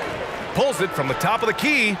 Pulls it from the top of the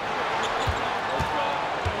key.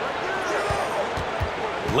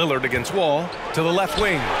 Lillard against Wall to the left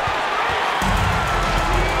wing.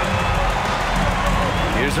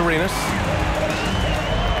 Here's Arenas.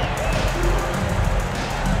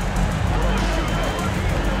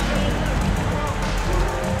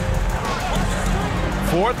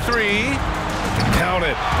 for three. Count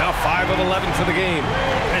it. Now 5 of 11 for the game.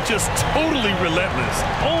 And just totally relentless,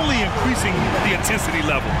 only increasing the intensity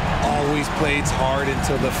level. Always plays hard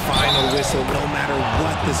until the final whistle, no matter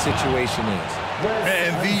what the situation is.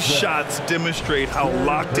 And these shots demonstrate how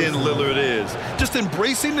locked in Lillard is, just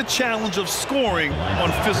embracing the challenge of scoring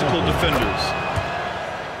on physical defenders.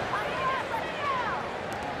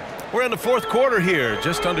 We're in the fourth quarter here,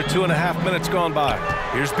 just under 2.5 minutes gone by.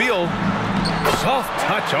 Here's Beal. Soft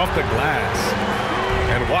touch off the glass.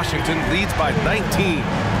 And Washington leads by 19.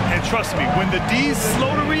 And trust me, when the D's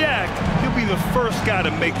slow to react, he'll be the first guy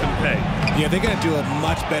to make them pay. Yeah, they're going to do a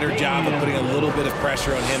much better job of putting a little bit of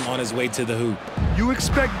pressure on him on his way to the hoop. You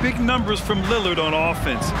expect big numbers from Lillard on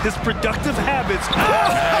offense. His productive habits.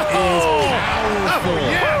 That is powerful.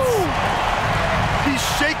 Yes! He's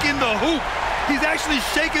shaking the hoop. He's actually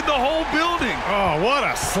shaking the whole building. Oh, what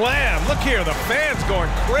a slam. Look here, the fans going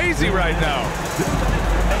crazy right now.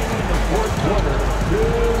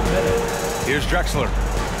 Here's Drexler.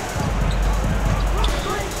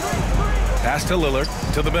 Pass to Lillard,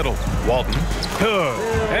 to the middle. Walton.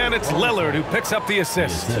 And it's Lillard who picks up the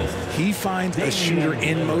assist. He finds a shooter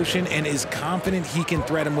in motion and is confident he can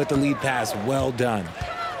thread him with the lead pass. Well done.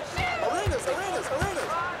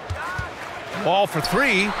 Ball for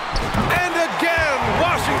three. And again,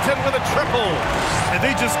 Washington with a triple. And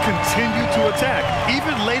they just continue to attack,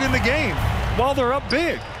 even late in the game, while they're up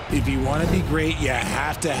big. If you want to be great, you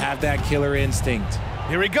have to have that killer instinct.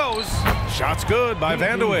 Here he goes. Shot's good by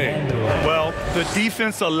Vandeweghe. Well, the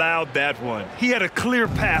defense allowed that one. He had a clear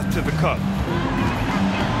path to the cup.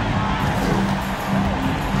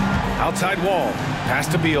 Outside wall. Pass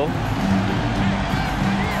to Beal.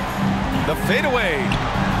 The fadeaway.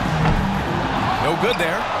 No good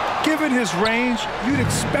there. Given his range, you'd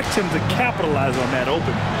expect him to capitalize on that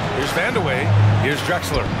opening. Here's Vandeweghe. Here's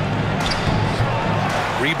Drexler.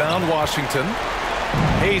 Rebound Washington.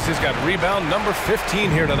 Hayes has got rebound number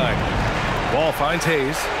 15 here tonight. Wall finds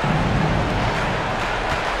Hayes.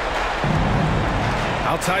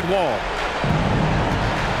 Outside wall.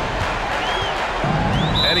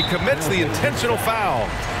 And he commits the intentional foul.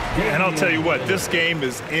 And I'll tell you what, this game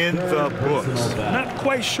is in the books. Not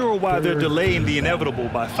quite sure why they're delaying the inevitable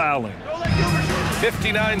by fouling.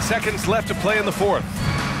 59 seconds left to play in the fourth.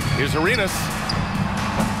 Here's Arenas.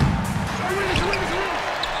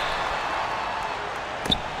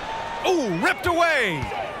 Oh, ripped away.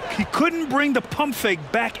 He couldn't bring the pump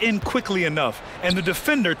fake back in quickly enough, and the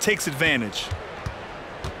defender takes advantage.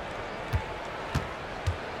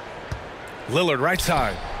 Lillard right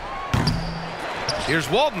side. Here's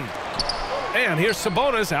Walton. And here's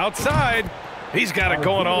Sabonis outside. He's got it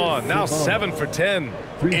going on. Now 7 for 10.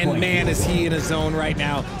 And man, is he in a zone right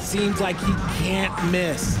now. Seems like he can't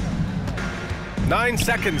miss. 9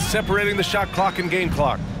 seconds separating the shot clock and game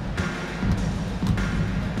clock.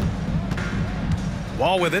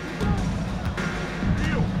 Wall with it.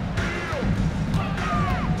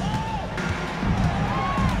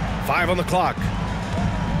 Five on the clock.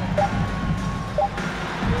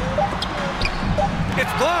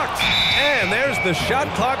 It's blocked. And there's the shot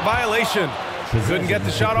clock violation. Couldn't get the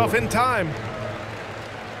shot off in time.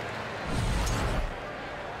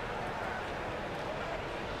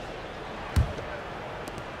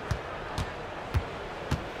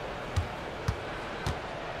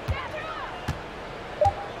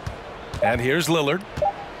 And here's Lillard.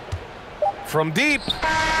 From deep.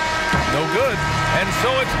 No good. And so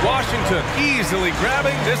it's Washington easily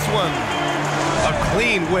grabbing this one. A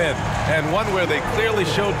clean win, and one where they clearly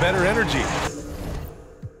showed better energy.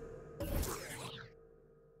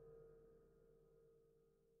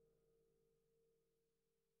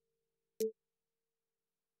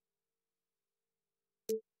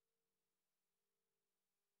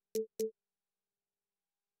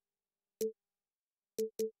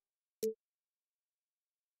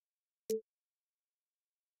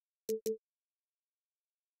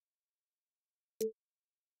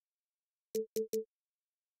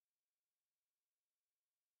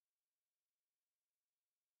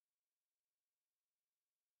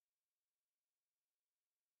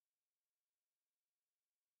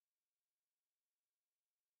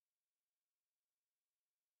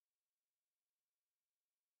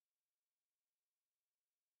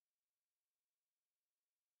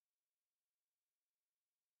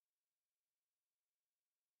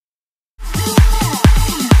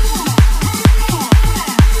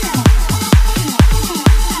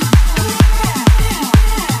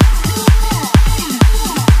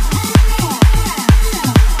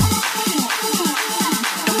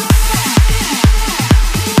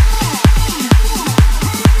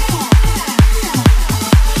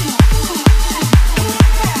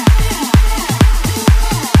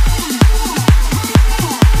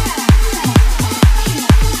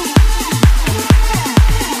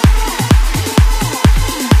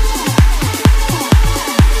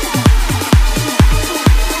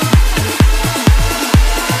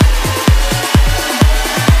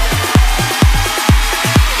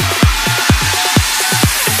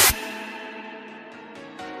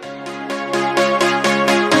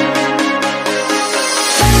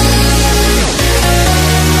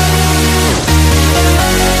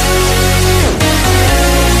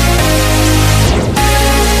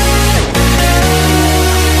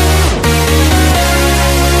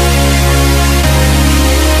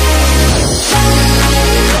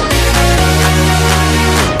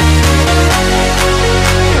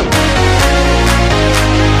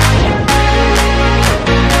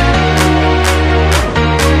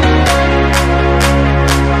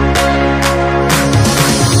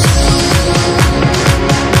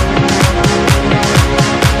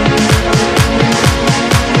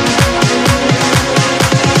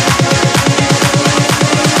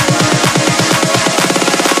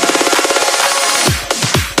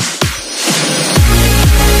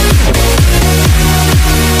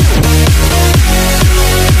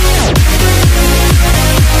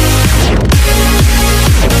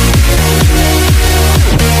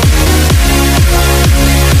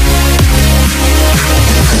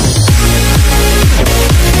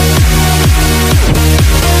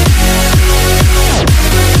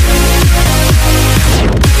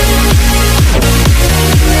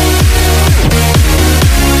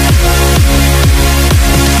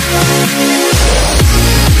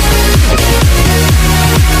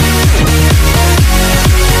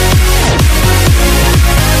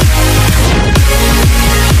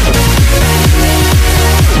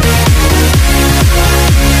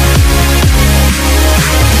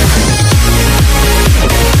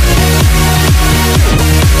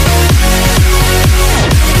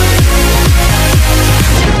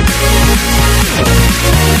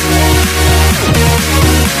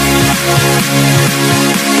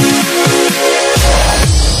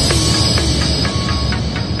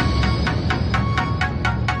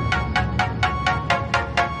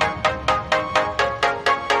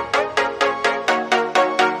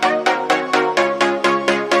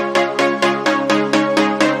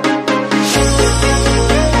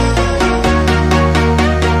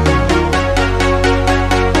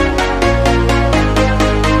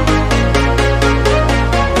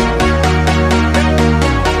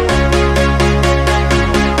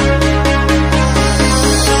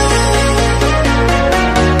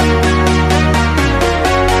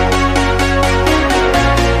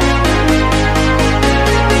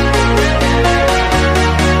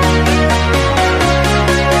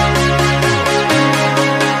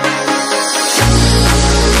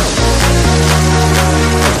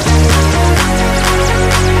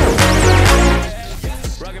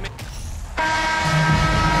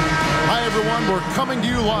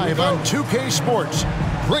 live on 2K Sports,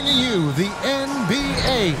 bringing you the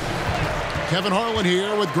NBA. Kevin Harlan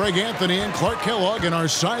here with Greg Anthony and Clark Kellogg, and our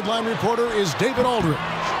sideline reporter is David Aldridge.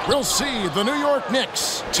 We'll see the New York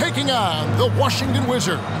Knicks taking on the Washington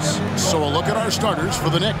Wizards. So a look at our starters for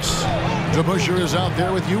the Knicks. DeBusschere is out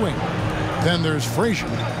there with Ewing. Then there's Frazier.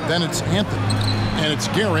 Then it's Anthony. And it's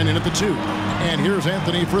Guerin in at the 2. And here's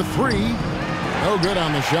Anthony for 3. No good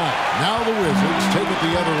on the shot. Now the Wizards take it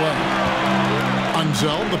the other way.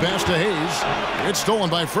 Unzel, the pass to Hayes. It's stolen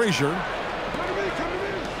by Frazier.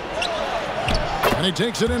 And he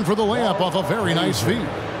takes it in for the layup off a very nice feed.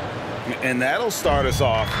 And that'll start us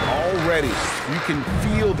off already. You can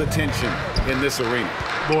feel the tension in this arena.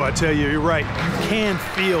 Boy, I tell you, you're right. You can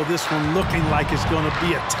feel this one looking like it's going to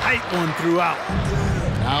be a tight one throughout.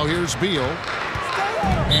 Now here's Beal.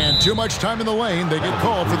 And too much time in the lane. They get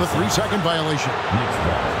called for the 3-second violation.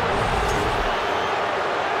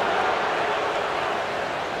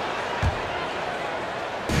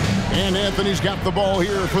 And Anthony's got the ball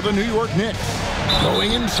here for the New York Knicks.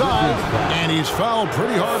 Going inside. And he's fouled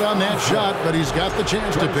pretty hard on that shot, but he's got the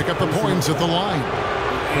chance to pick up the points at the line.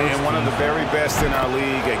 And one of the very best in our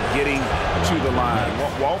league at getting to the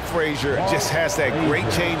line. Walt Frazier just has that great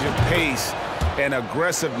change of pace and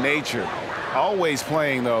aggressive nature. Always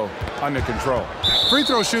playing, though, under control. Free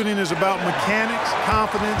throw shooting is about mechanics,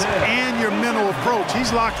 confidence, and your mental approach.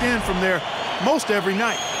 He's locked in from there most every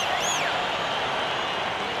night.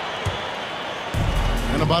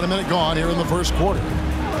 And about a minute gone here in the first quarter.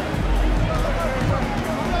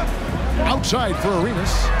 Outside for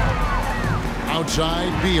Arenas.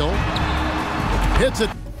 Outside, Beal. Hits it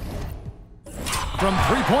from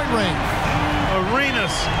three-point range.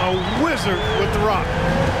 Arenas, a wizard with the rock.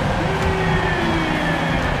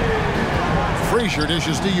 Frazier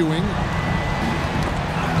dishes to Ewing.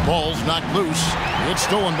 Ball's knocked loose. It's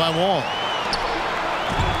stolen by Wall.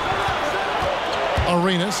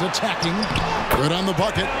 Arenas attacking. Good on the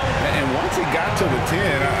bucket. And once he got to the 10,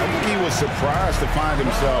 I think he was surprised to find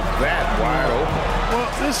himself that wide open. Well,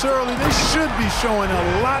 this early, they should be showing a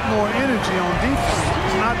lot more energy on defense.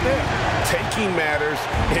 It's not there. Taking matters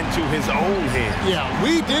into his own hands. Yeah,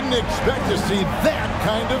 we didn't expect to see that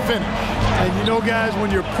kind of finish. And you know, guys, when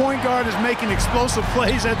your point guard is making explosive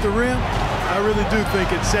plays at the rim, I really do think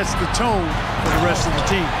it sets the tone for the rest of the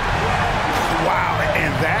team. Wow,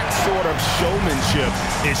 and that sort of showmanship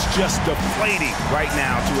is just deflating right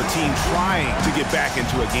now to a team trying to get back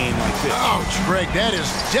into a game like this. Ouch, Greg, that is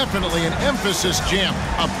definitely an emphasis jam.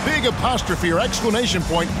 A big apostrophe or exclamation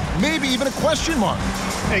point, maybe even a question mark.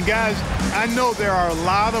 And guys, I know there are a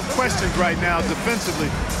lot of questions right now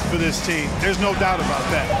defensively for this team. There's no doubt about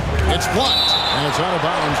that. It's blocked, and it's out of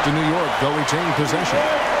bounds to New York. They'll retain possession.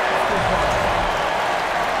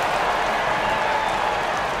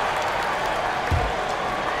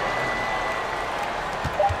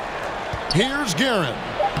 Here's Guerin.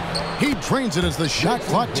 He trains it as the shot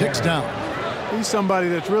clock ticks down. He's somebody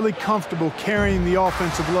that's really comfortable carrying the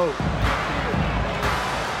offensive load.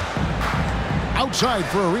 Outside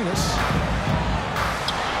for Arenas.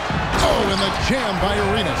 Oh, and the jam by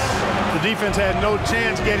Arenas. The defense had no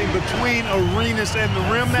chance getting between Arenas and the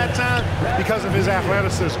rim that time because of his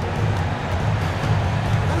athleticism.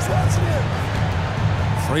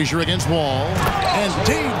 Frazier against Wall. And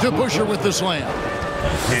Dave DeBusschere with the slam.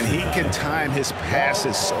 And he can time his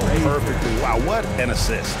passes so perfectly. Wow, what an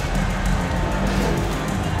assist.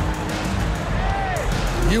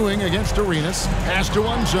 Ewing against Arenas. Pass to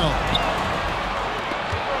Unzel.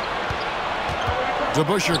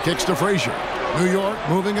 DeBusschere kicks to Frazier. New York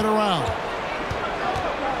moving it around.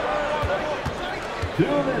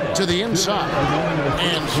 To the inside.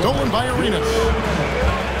 And stolen by Arenas.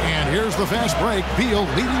 And here's the fast break. Beal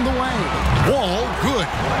leading the way. Wall, good.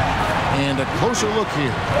 And a closer look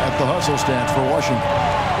here at the hustle stats for Washington.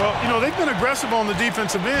 Well, you know, they've been aggressive on the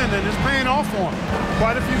defensive end, and it's paying off for them.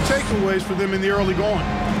 Quite a few takeaways for them in the early going.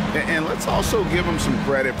 And let's also give them some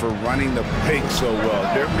credit for running the pick so well.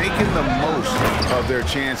 They're making the most of their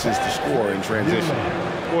chances to score in transition.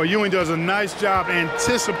 Boy, Ewing does a nice job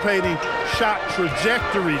anticipating shot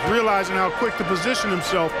trajectories, realizing how quick to position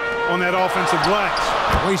himself on that offensive glass.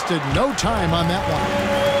 Wasted no time on that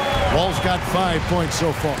one. Wall's got 5 points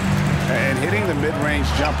so far. And hitting the mid-range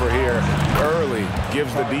jumper here early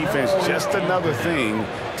gives the defense just another thing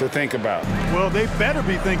to think about. Well, they better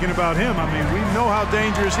be thinking about him. I mean, we know how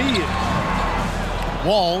dangerous he is.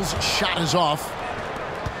 Wall's shot is off.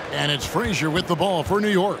 And it's Frazier with the ball for New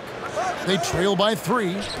York. They trail by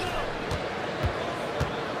 3.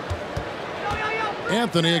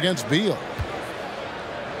 Anthony against Beal.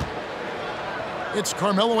 It's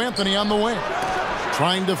Carmelo Anthony on the wing.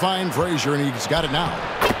 Trying to find Frazier, and he's got it now.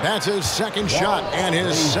 That's his second shot and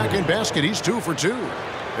his second basket. He's 2 for 2.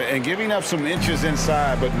 And giving up some inches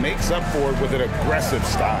inside, but makes up for it with an aggressive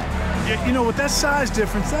style. Yeah, you know, with that size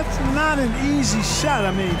difference, that's not an easy shot.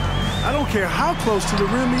 I mean, I don't care how close to the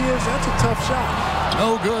rim he is. That's a tough shot.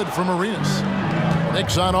 No good from Arenas.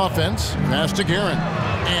 Knicks on offense. Pass to Guerin.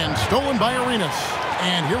 And stolen by Arenas.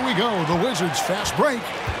 And here we go. The Wizards fast break.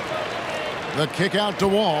 The kick out to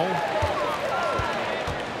Wall.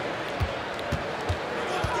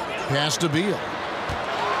 Pass to Beal.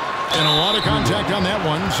 And a lot of contact on that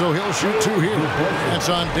one, so he'll shoot 2 here. That's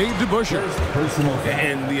on Dave DeBusschere.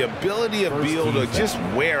 And the ability of Beal to just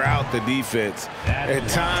wear out the defense. At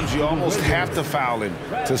times, you almost have to foul him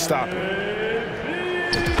to stop him.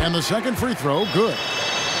 And the second free throw, good.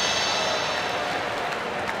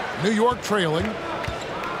 New York trailing.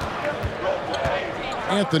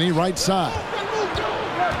 Anthony right side.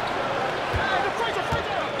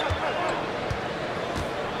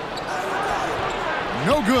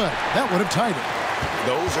 No good. That would have tied it.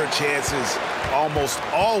 Those are chances almost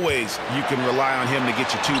always you can rely on him to get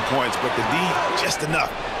you 2 points, but the D just enough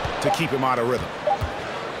to keep him out of rhythm.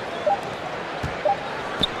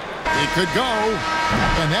 He could go,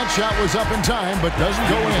 and that shot was up in time, but doesn't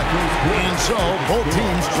go in. And so both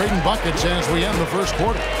teams trading buckets as we end the first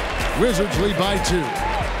quarter. Wizards lead by 2.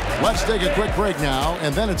 Let's take a quick break now,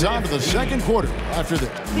 and then it's on to the second quarter after this.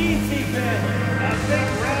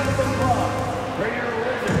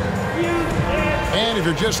 And if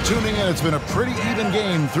you're just tuning in, it's been a pretty even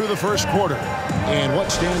game through the first quarter. And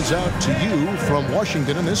what stands out to you from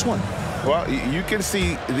Washington in this one? Well, you can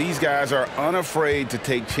see these guys are unafraid to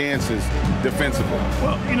take chances defensively.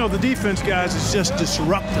 Well, you know, the defense, guys, is just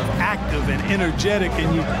disruptive, active, and energetic,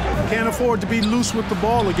 and you can't afford to be loose with the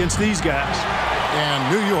ball against these guys.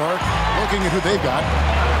 And New York, looking at who they've got.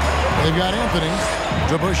 They've got Anthony.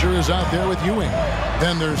 DeBusschere is out there with Ewing.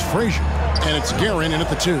 Then there's Frazier, and it's Guerin in at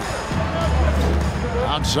the 2.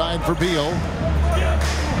 Outside for Beal.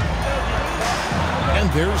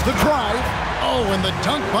 And there's the drive. Oh, and the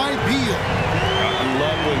dunk by Beal. I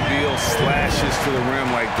love when Beal slashes to the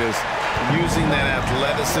rim like this, using that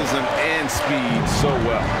athleticism and speed so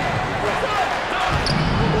well.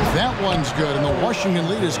 That one's good, and the Washington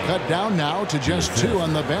lead is cut down now to just 2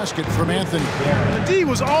 on the basket from Anthony. The D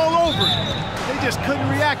was all over it. They just couldn't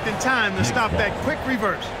react in time to stop that quick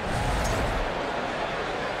reverse.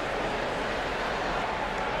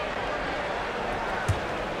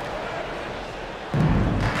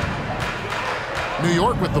 New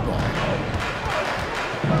York with the ball.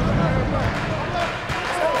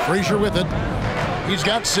 Frazier with it. He's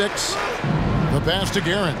got 6. The pass to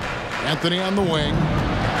Guerin. Anthony on the wing.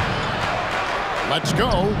 Let's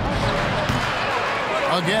go.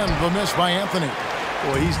 Again, the miss by Anthony.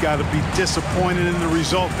 Boy, he's got to be disappointed in the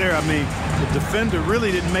result there. I mean, the defender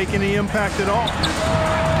really didn't make any impact at all.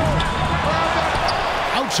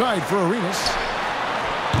 Outside for Arenas.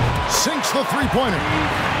 Sinks the three-pointer.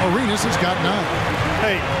 Arenas has got 9.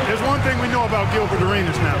 Hey, there's one thing we know about Gilbert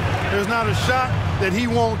Arenas now. There's not a shot that he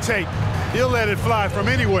won't take. He'll let it fly from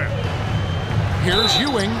anywhere. Here's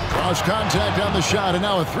Ewing. Cross contact on the shot, and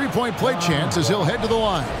now a three-point play chance as he'll head to the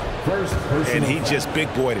line. And he just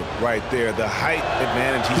big-boyed it right there. The height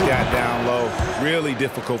advantage he's got down low, really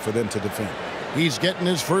difficult for them to defend. He's getting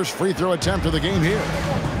his first free throw attempt of the game here.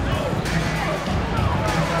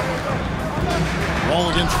 Ball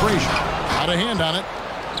against Frazier. Out of hand on it.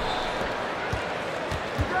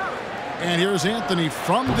 And here's Anthony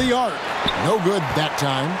from the arc. No good that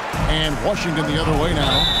time. And Washington the other way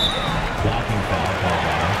now. Blocking foul called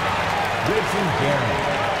on Richard Guerin.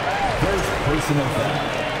 First personal foul.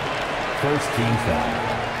 First team foul.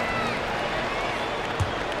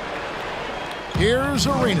 Here's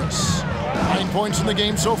Arenas. 9 points in the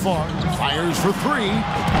game so far. Fires for 3.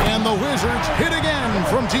 And the Wizards hit again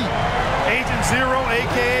from deep. Agent Zero,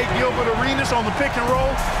 a.k.a. Gilbert Arenas on the pick and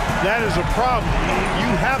roll. That is a problem. You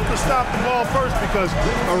have to stop the ball first because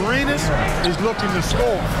Arenas is looking to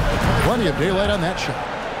score. Plenty of daylight on that shot.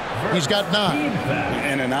 He's got 9.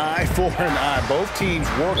 And an eye for an eye. Both teams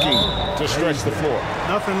working to stretch the floor.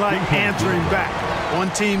 Nothing like answering back.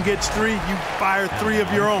 One team gets 3, you fire 3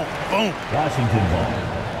 of your own. Boom. Washington ball.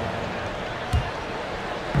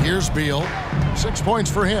 Here's Beal. 6 points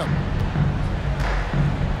for him.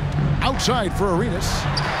 Outside for Arenas.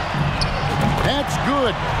 That's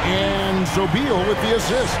good. And so Beal with the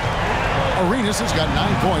assist. Arenas has got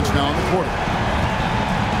 9 points now in the quarter.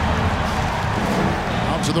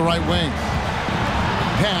 Out to the right wing.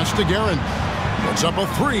 Pass to Guerin. Puts up a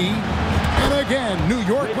 3. And again, New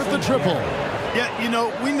York with the triple. Yeah, you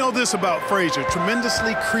know, we know this about Frazier.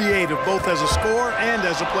 Tremendously creative, both as a scorer and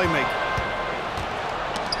as a playmaker.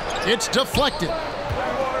 It's deflected.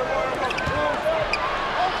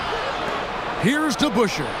 Here's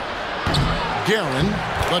DeBuscher. Guerin,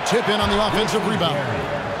 the tip in on the offensive rebound.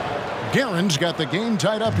 Guerin's got the game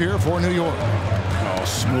tied up here for New York. Oh,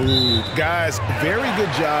 smooth. Guys, very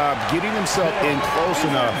good job getting himself in close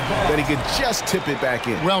enough that he could just tip it back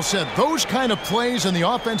in. Well said. Those kind of plays in the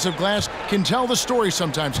offensive glass can tell the story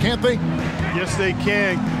sometimes, can't they? Yes, they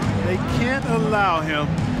can. They can't allow him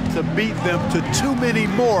to beat them to too many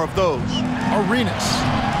more of those. Arenas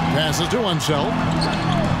passes to Unseld.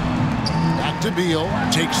 Back to Beal.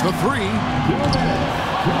 Takes the three.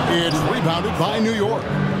 It's rebounded by New York.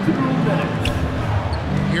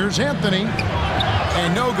 Here's Anthony.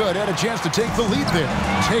 And no good. Had a chance to take the lead there.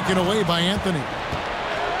 Taken away by Anthony.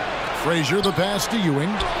 Frazier the pass to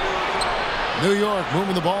Ewing. New York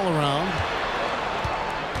moving the ball around.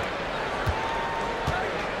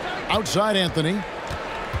 Outside Anthony.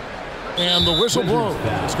 And the whistle blows.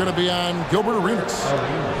 It's going to be on Gilbert Arenas.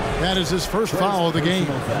 That is his first foul of the game.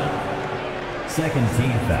 Second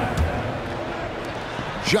team foul.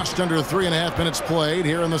 Just under 3.5 minutes played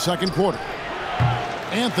here in the second quarter.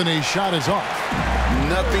 Anthony's shot is off.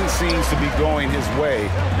 Nothing seems to be going his way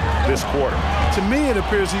this quarter. To me, it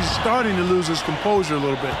appears he's starting to lose his composure a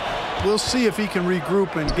little bit. We'll see if he can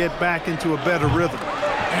regroup and get back into a better rhythm.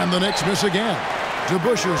 And the Knicks miss again.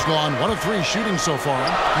 DeBuscher's gone 1 of 3 shooting so far.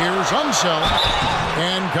 Here's Unseld.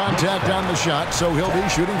 And contact on the shot, so he'll be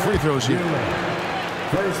shooting free throws here.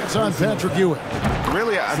 It's on Patrick Ewing.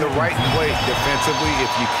 Really on the right play defensively.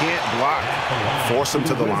 If you can't block, force them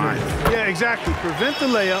to the line. Yeah, exactly. Prevent the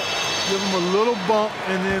layup, give them a little bump,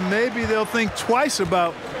 and then maybe they'll think twice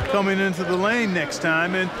about coming into the lane next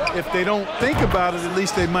time. And if they don't think about it, at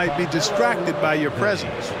least they might be distracted by your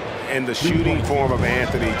presence. And the shooting form of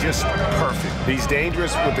Anthony, just perfect. He's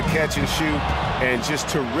dangerous with the catch and shoot and just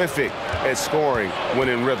terrific at scoring when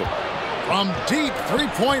in rhythm. From deep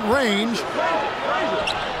three-point range,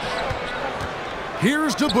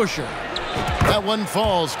 here's DeBuscher. That one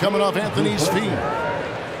falls coming off Anthony's feet.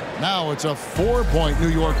 Now it's a 4-point New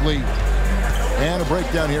York lead. And a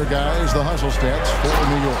breakdown here, guys. The hustle stats for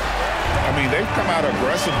New York. I mean, they've come out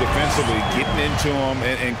aggressive defensively, getting into them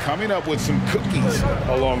and coming up with some cookies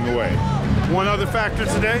along the way. One other factor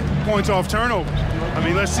today, points off turnover. I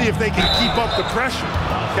mean, let's see if they can keep up the pressure,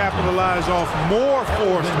 capitalize off more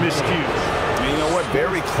forced miscues. You know what?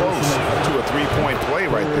 Very close to a three-point play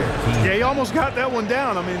right there. Yeah, he almost got that one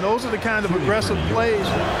down. I mean, those are the kind of aggressive plays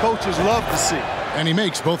coaches love to see. And he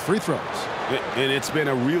makes both free throws. And it's been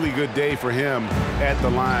a really good day for him at the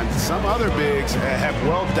line. Some other bigs have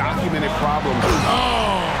well-documented problems.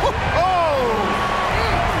 Oh!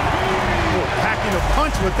 Packing a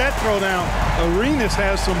punch with that throwdown. Arenas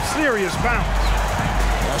has some serious bounce.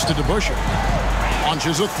 Pass to DeBuscher.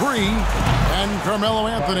 Launches a three. And Carmelo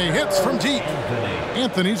Anthony hits from deep.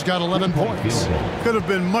 Anthony's got 11 points. Could have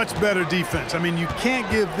been much better defense. I mean, you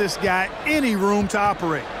can't give this guy any room to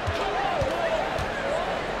operate.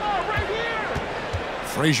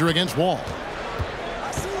 Frazier against Wall.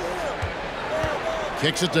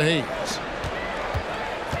 Kicks it to Hayes.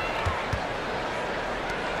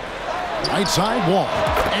 Right side, Wall.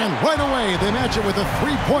 And right away, they match it with a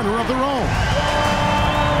three-pointer of their own.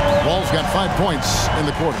 Wall's got 5 points in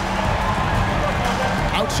the quarter.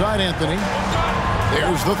 Outside Anthony.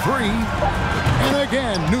 There's the three. And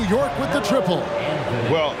again, New York with the triple.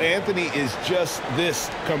 Well, Anthony is just this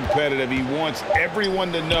competitive. He wants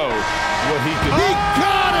everyone to know what he can do. He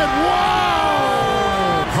got it!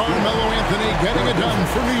 Wow! Carmelo Anthony getting it done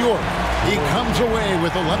for New York. He comes away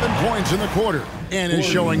with 11 points in the quarter and is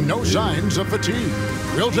showing no signs of fatigue.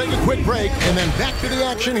 We'll take a quick break and then back to the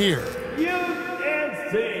action here.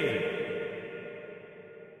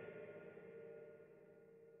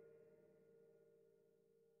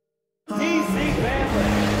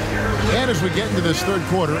 And as we get into this third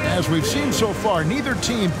quarter, as we've seen so far, neither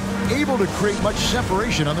team able to create much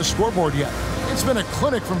separation on the scoreboard yet. It's been a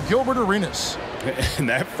clinic from Gilbert Arenas. In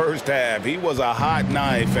that first half, he was a hot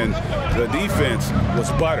knife, and the defense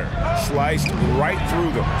was butter, sliced right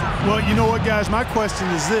through them. Well, you know what, guys? My question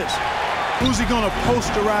is this. Who's he going to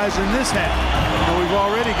posterize in this half? You know, we've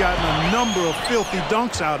already gotten a number of filthy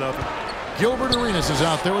dunks out of him. Gilbert Arenas is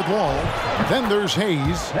out there with Wall. Then there's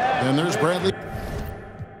Hayes. Then there's Bradley.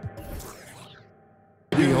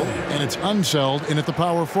 And it's Unseld in at the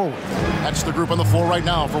power forward. That's the group on the floor right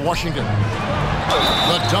now for Washington.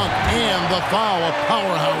 The dunk and the foul, a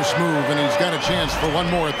powerhouse move, and he's got a chance for one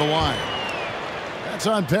more at the line. That's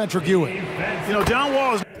on Patrick Ewing. You know, John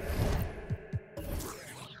Wall is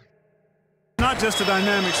not just a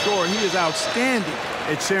dynamic scorer. He is outstanding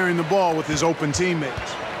at sharing the ball with his open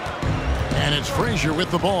teammates. And it's Frazier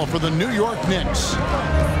with the ball for the New York Knicks.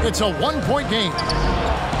 It's a one-point game.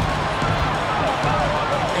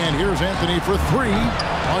 And here's Anthony for three.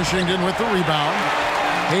 Washington with the rebound.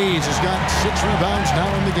 Hayes has got 6 rebounds now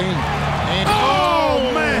in the game. And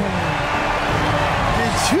oh, man.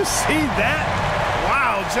 Did you see that?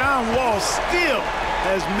 Wow, John Wall still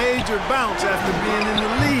has major bounce after being in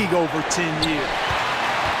the league over 10 years.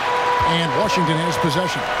 And Washington has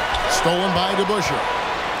possession. Stolen by DeBusschere.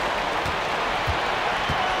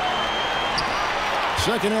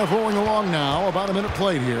 Second half rolling along now. About a minute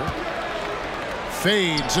played here.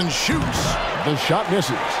 Fades and shoots. The shot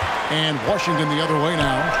misses. And Washington the other way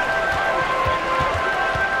now.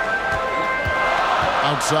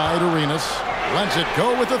 Outside Arenas. Lets it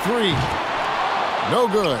go with the three. No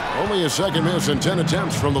good. Only a second miss and 10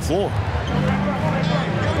 attempts from the floor.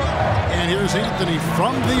 And here's Anthony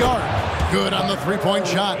from the arc. Good on the three-point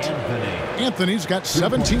shot. Anthony's got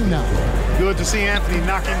 17 now. Good to see Anthony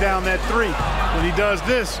knocking down that three. When he does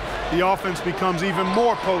this, the offense becomes even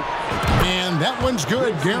more potent. And that one's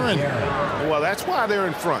good, Guerin. Well, that's why they're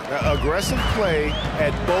in front. Aggressive play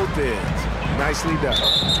at both ends. Nicely done.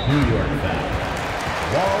 New York foul.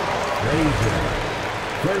 Walt Frazier.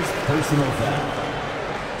 First personal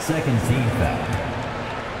foul. Second team foul.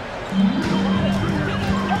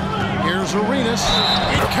 Here's Arenas.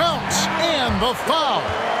 It counts. And the foul.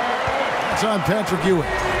 It's on Patrick Ewing.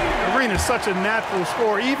 Arenas such a natural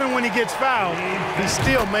scorer. Even when he gets fouled, he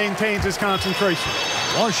still maintains his concentration.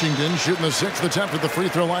 Washington shooting the 6th attempt at the free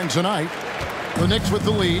throw line tonight. The Knicks with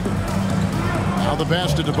the lead. Now the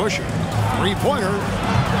pass to DeBusschere. Three-pointer.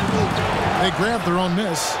 They grab their own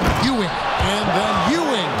miss. Ewing. And then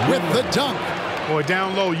Ewing with the dunk. Boy,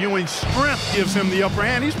 down low, Ewing's strength gives him the upper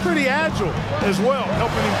hand. He's pretty agile as well,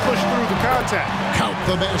 helping him push through the contact. Count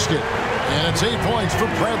the basket. And it's 8 points for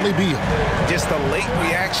Bradley Beal. Just a late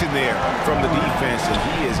reaction there from the defense, and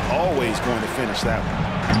he is always going to finish that one.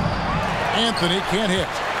 Anthony can't hit.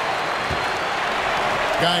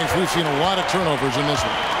 Guys, we've seen a lot of turnovers in this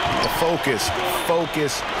one. Focus,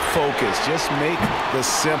 focus, focus. Just make the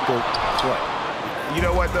simple play. You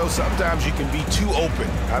know what, though? Sometimes you can be too open.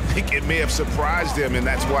 I think it may have surprised him, and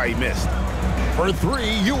that's why he missed. For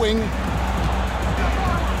three, Ewing.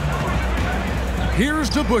 Here's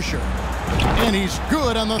DeBusschere. And he's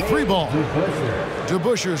good on the three ball.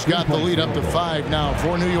 DeBusschere's got the lead up to 5 now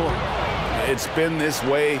for New York. It's been this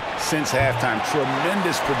way since halftime.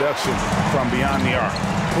 Tremendous production from beyond the arc.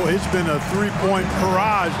 Boy, it's been a three-point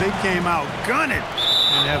barrage. They came out gunning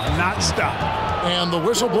and have not stopped. And the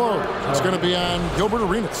whistle blows. It's going to be on Gilbert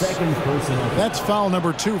Arenas. Second personal. That's foul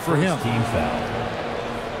number 2 for him. Team foul.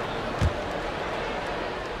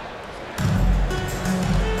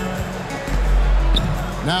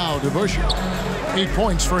 Now DeBusschere. 8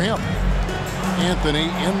 points for him. Anthony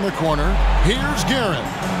in the corner. Here's Guerin.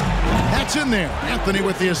 That's in there. Anthony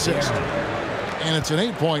with the assist. And it's an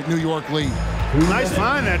 8-point New York lead. Nice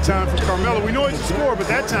find that time from Carmelo. We know he's a scorer, but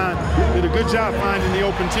that time did a good job finding the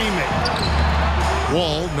open teammate.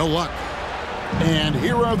 Wall, no luck. And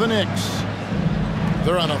here are the Knicks.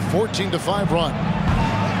 They're on a 14-5 run.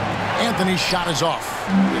 Anthony's shot is off.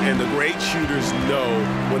 And the great shooters know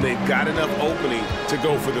when they've got enough opening to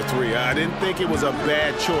go for the three. I didn't think it was a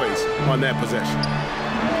bad choice on that possession.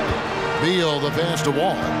 Beal, the pass to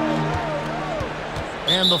Wall.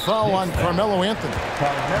 And the foul on Carmelo Anthony.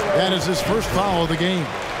 That is his first foul of the game.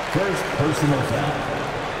 First personal foul.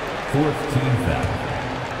 Fourth team foul.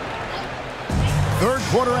 Third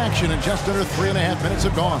quarter action, and just under 3.5 minutes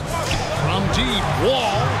have gone. From deep,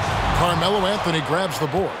 Wall. Carmelo Anthony grabs the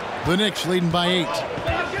board. The Knicks leading by 8.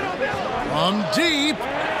 From deep,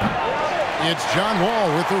 it's John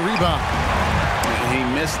Wall with the rebound. He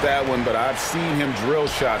missed that one, but I've seen him drill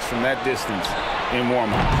shots from that distance in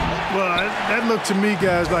warm-up. Well, that looked to me,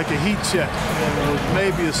 guys, like a heat check. It was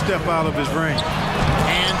maybe a step out of his range.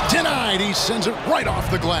 And denied. He sends it right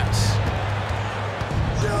off the glass.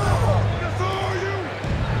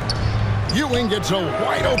 Ewing gets a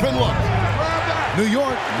wide open look. New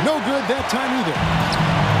York, no good that time either.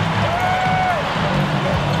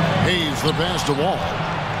 Hayes the pass to Wall.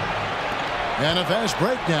 And a fast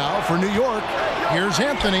break now for New York. Here's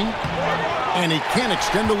Anthony. And he can't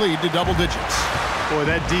extend the lead to double digits. Boy,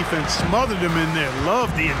 that defense smothered him in there.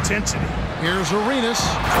 Love the intensity. Here's Arenas.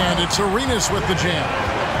 And it's Arenas with the jam.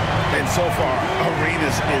 And so far,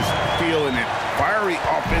 Arenas is feeling it. Fiery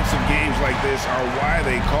offensive games like this are why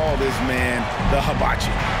they call this man the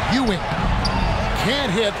hibachi. Ewing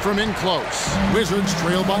can't hit from in close. Wizards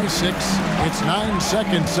trail by 6. It's 9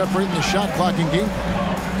 seconds separating the shot clock and game.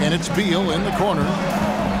 And it's Beal in the corner.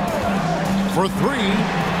 For 3.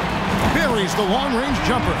 Buries the long-range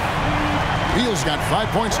jumper. Beal's got 5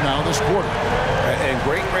 points now this quarter. And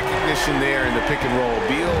great recognition there in the pick and roll.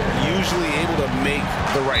 Beal usually able to make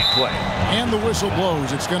the right play. And the whistle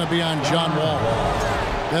blows. It's going to be on John Wall.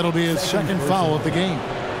 That'll be his second foul of the game.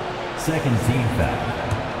 Second team foul.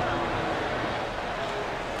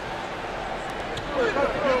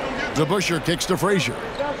 DeBusschere kicks to Frazier.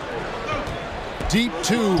 Deep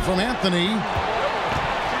two from Anthony.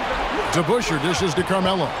 DeBusschere dishes to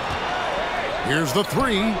Carmelo. Here's the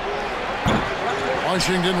three.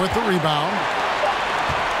 Washington with the rebound.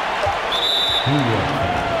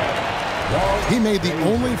 He made the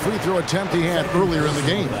only free throw attempt he had earlier in the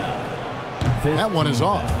game. That one is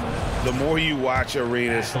off. The more you watch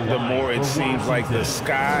Arenas, the more it seems like the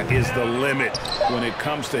sky is the limit when it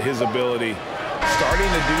comes to his ability. Starting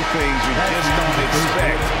to do things you just don't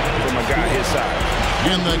expect from a guy his size.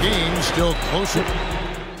 And the game still closer.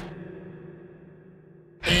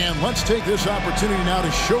 And let's take this opportunity now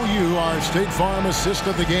to show you our State Farm assist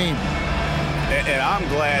of the game. And I'm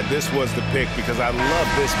glad this was the pick because I love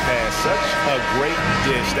this pass. Such a great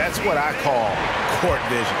dish. That's what I call court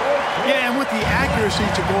vision. Yeah, and with the accuracy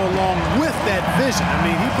to go along with that vision. I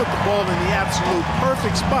mean, he put the ball in the absolute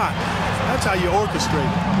perfect spot. That's how you orchestrate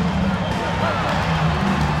it.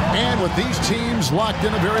 And with these teams locked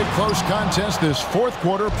in a very close contest, this fourth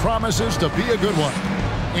quarter promises to be a good one.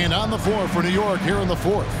 And on the floor for New York here in the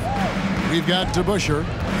fourth, we've got DeBusschere.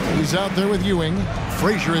 He's out there with Ewing.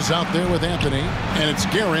 Frazier is out there with Anthony. And it's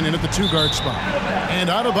Guerin in at the two-guard spot. And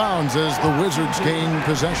out of bounds as the Wizards gain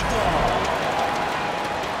possession.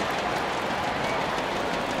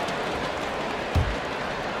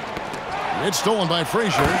 It's stolen by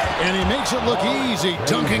Frazier, and he makes it look easy,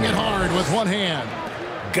 dunking it hard with one hand.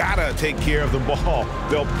 Gotta take care of the ball.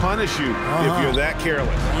 They'll punish you if you're that careless.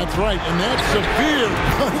 That's right, and that's severe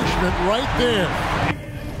punishment right there.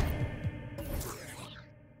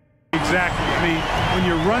 Exactly. I mean, when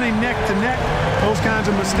you're running neck to neck, those kinds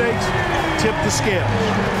of mistakes tip the scale.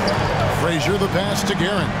 Frazier the pass to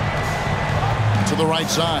Guerin. To the right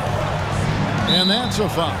side. And that's a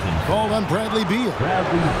foul called on Bradley Beal.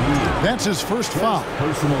 That's his first foul.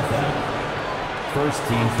 Personal foul. First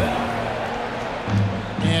team foul.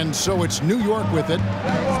 And so it's New York with it.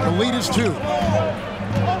 The lead is 2.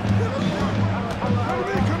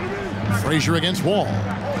 Frazier against Wall.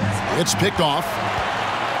 It's picked off.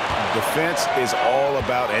 Defense is all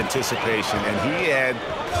about anticipation, and he had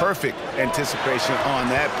perfect anticipation on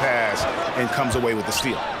that pass and comes away with the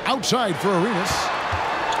steal. Outside for Arenas.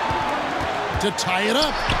 To tie it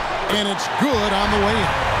up. And it's good on the way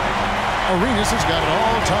in. Arenas has got it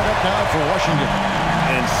all tied up now for Washington.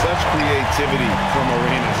 And such creativity from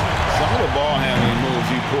Arenas. Some of the ball handling moves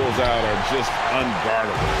he pulls out are just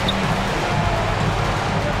unguardable.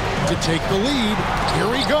 To take the lead,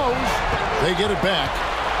 here he goes. They get it back.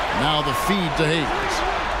 Now the feed to Hayes.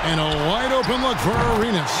 And a wide open look for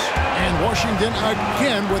Arenas. And Washington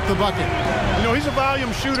again with the bucket. You know, he's a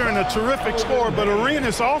volume shooter and a terrific scorer, but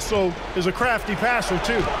Arenas also is a crafty passer,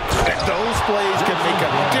 too. Those plays can make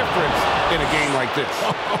a difference in a game like this.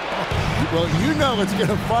 Well, you know it's going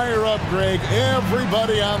to fire up, Greg,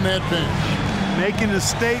 everybody on that bench. Making a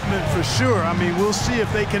statement for sure. I mean, we'll see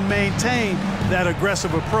if they can maintain that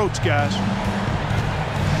aggressive approach, guys.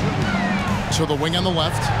 To the wing on the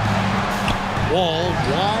left. Wall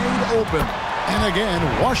wide open. And again,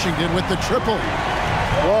 Washington with the triple.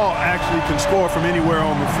 Wall actually can score from anywhere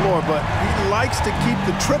on the floor, but he likes to keep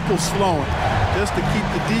the triples flowing, just to keep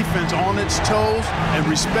the defense on its toes and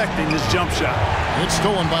respecting his jump shot. It's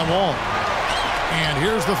stolen by Wall. And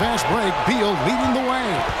here's the fast break. Beal leading the way.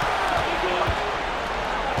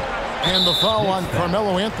 And the foul on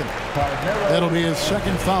Carmelo Anthony. That'll be his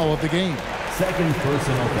second foul of the game. Second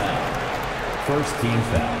personal foul. First team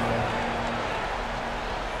foul.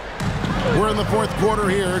 We're in the fourth quarter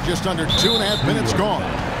here, just under 2.5 minutes gone.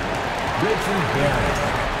 Richard Guerin.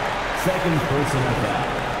 Second personal foul.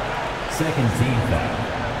 Second team foul.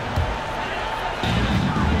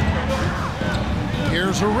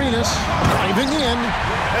 Here's Arenas driving in.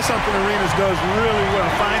 That's something Arenas does really well,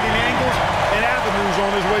 finding angles and avenues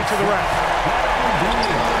on his way to the rack.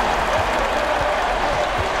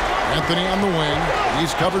 Anthony on the wing.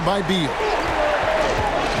 He's covered by Beal.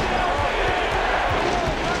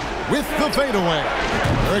 With the fadeaway.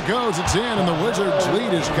 There it goes. It's in, and the Wizards'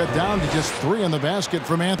 lead is cut down to just 3 in the basket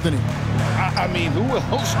from Anthony. I mean, who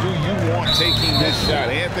else do you want taking this shot?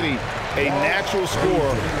 Anthony, a natural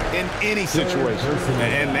scorer in any situation.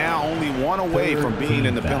 And now only one away from being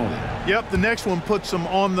in the penalty. Yep, the next one puts them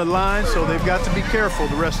on the line, so they've got to be careful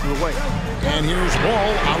the rest of the way. And here's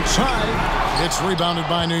Wall outside. It's rebounded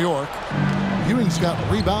by New York. Ewing's got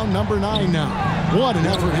rebound number 9 now. What an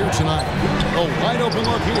effort here tonight. A wide open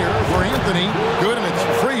look here for Anthony. Good, and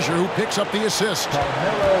it's Frazier who picks up the assist.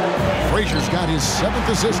 Frazier's got his 7th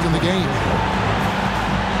assist in the game.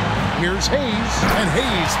 Here's Hayes, and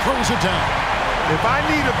Hayes throws it down. If I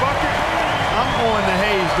need a bucket, I'm going to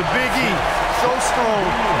Hayes, the Big E. So strong,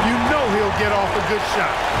 you know he'll get off a good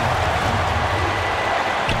shot.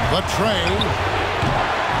 The tray.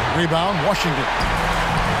 Rebound, Washington.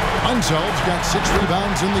 Unzel's got 6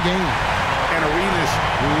 rebounds in the game. And Arenas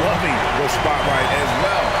loving the spotlight as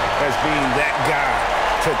well as being that guy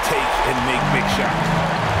to take and make big shots.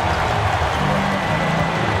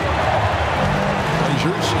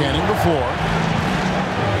 Frazier scanning before.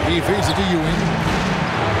 He feeds it to Ewing.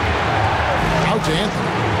 Out to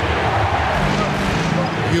Anthony.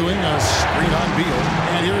 Ewing, a screen on Beal.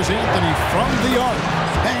 And here's Anthony from the arc.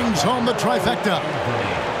 Bangs home the trifecta.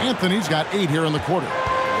 Anthony's got 8 here in the quarter.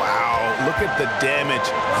 Wow, look at the damage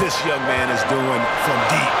this young man is doing from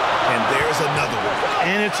deep. And there's another one.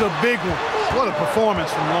 And it's a big one. What a performance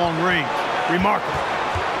from long range. Remarkable.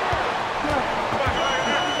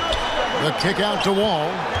 The kick out to Wall.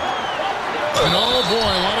 And oh boy,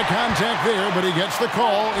 a lot of contact there, but he gets the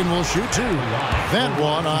call and will shoot 2. That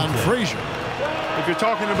one on Frazier. If you're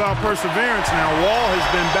talking about perseverance now, Wall has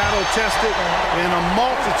been battle-tested in a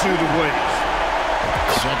multitude of ways.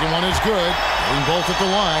 Second one is good. Being both at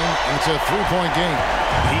the line, and it's a 3-point game.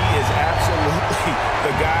 He is absolutely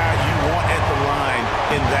the guy you want at the line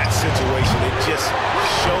in that situation. It just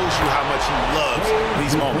shows you how much he loves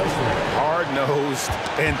these moments. Hard-nosed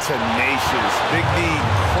and tenacious. Big D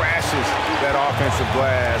crashes that offensive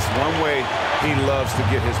glass. One way he loves to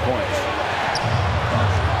get his points.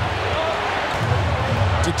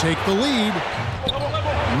 To take the lead.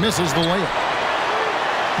 Misses the layup.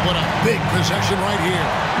 What a big possession right here.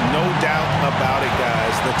 No doubt about it,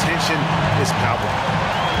 guys. The tension is palpable.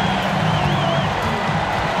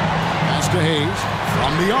 Pass to Hayes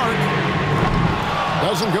from the arc.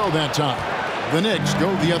 Doesn't go that time. The Knicks go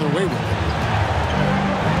the other way with it.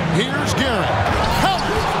 Here's Garrett.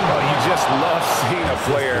 Well, you just love seeing a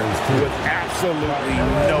player with absolutely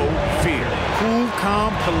no fear. Cool, calm,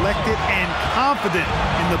 collected, and confident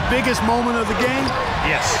in the biggest moment of the game.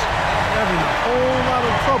 Yes. Having a whole lot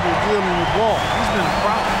of trouble dealing with Wall. He's been a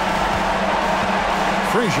problem.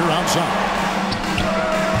 Frazier outside.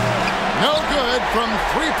 No good from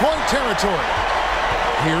 3-point territory.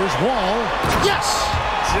 Here's Wall. Yes!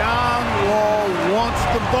 John Wall wants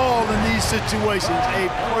the ball in these situations. A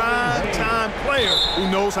prime-time player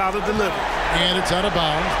who knows how to deliver. And it's out of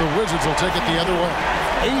bounds. The Wizards will take it the other way.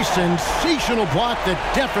 A sensational block that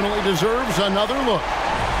definitely deserves another look.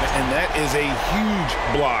 And that is a huge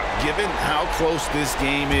block. Given how close this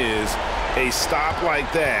game is, a stop like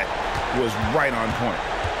that was right on point.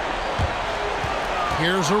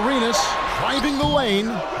 Here's Arenas driving the lane.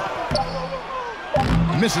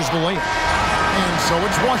 Misses the lane. And so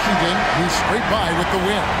it's Washington who's straight by with the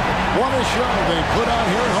win. What a show they put on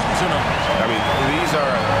here at home tonight. I mean, these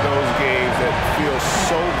are those games that feel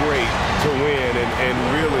so great to win and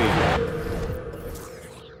really...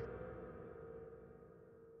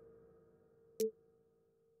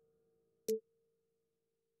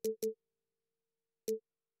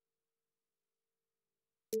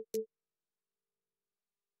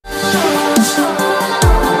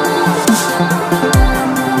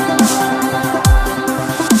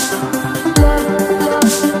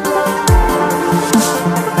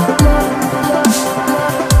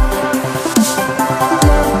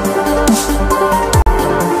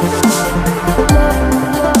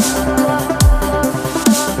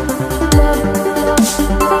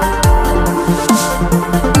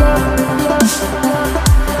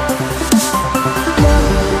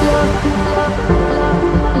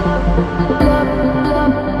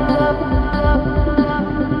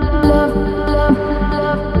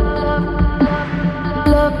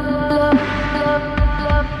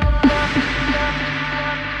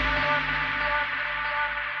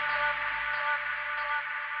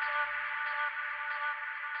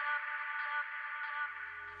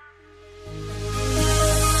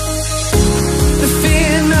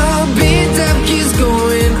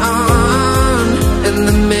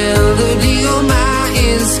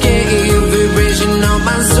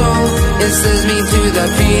 It sends me to the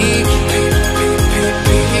peak.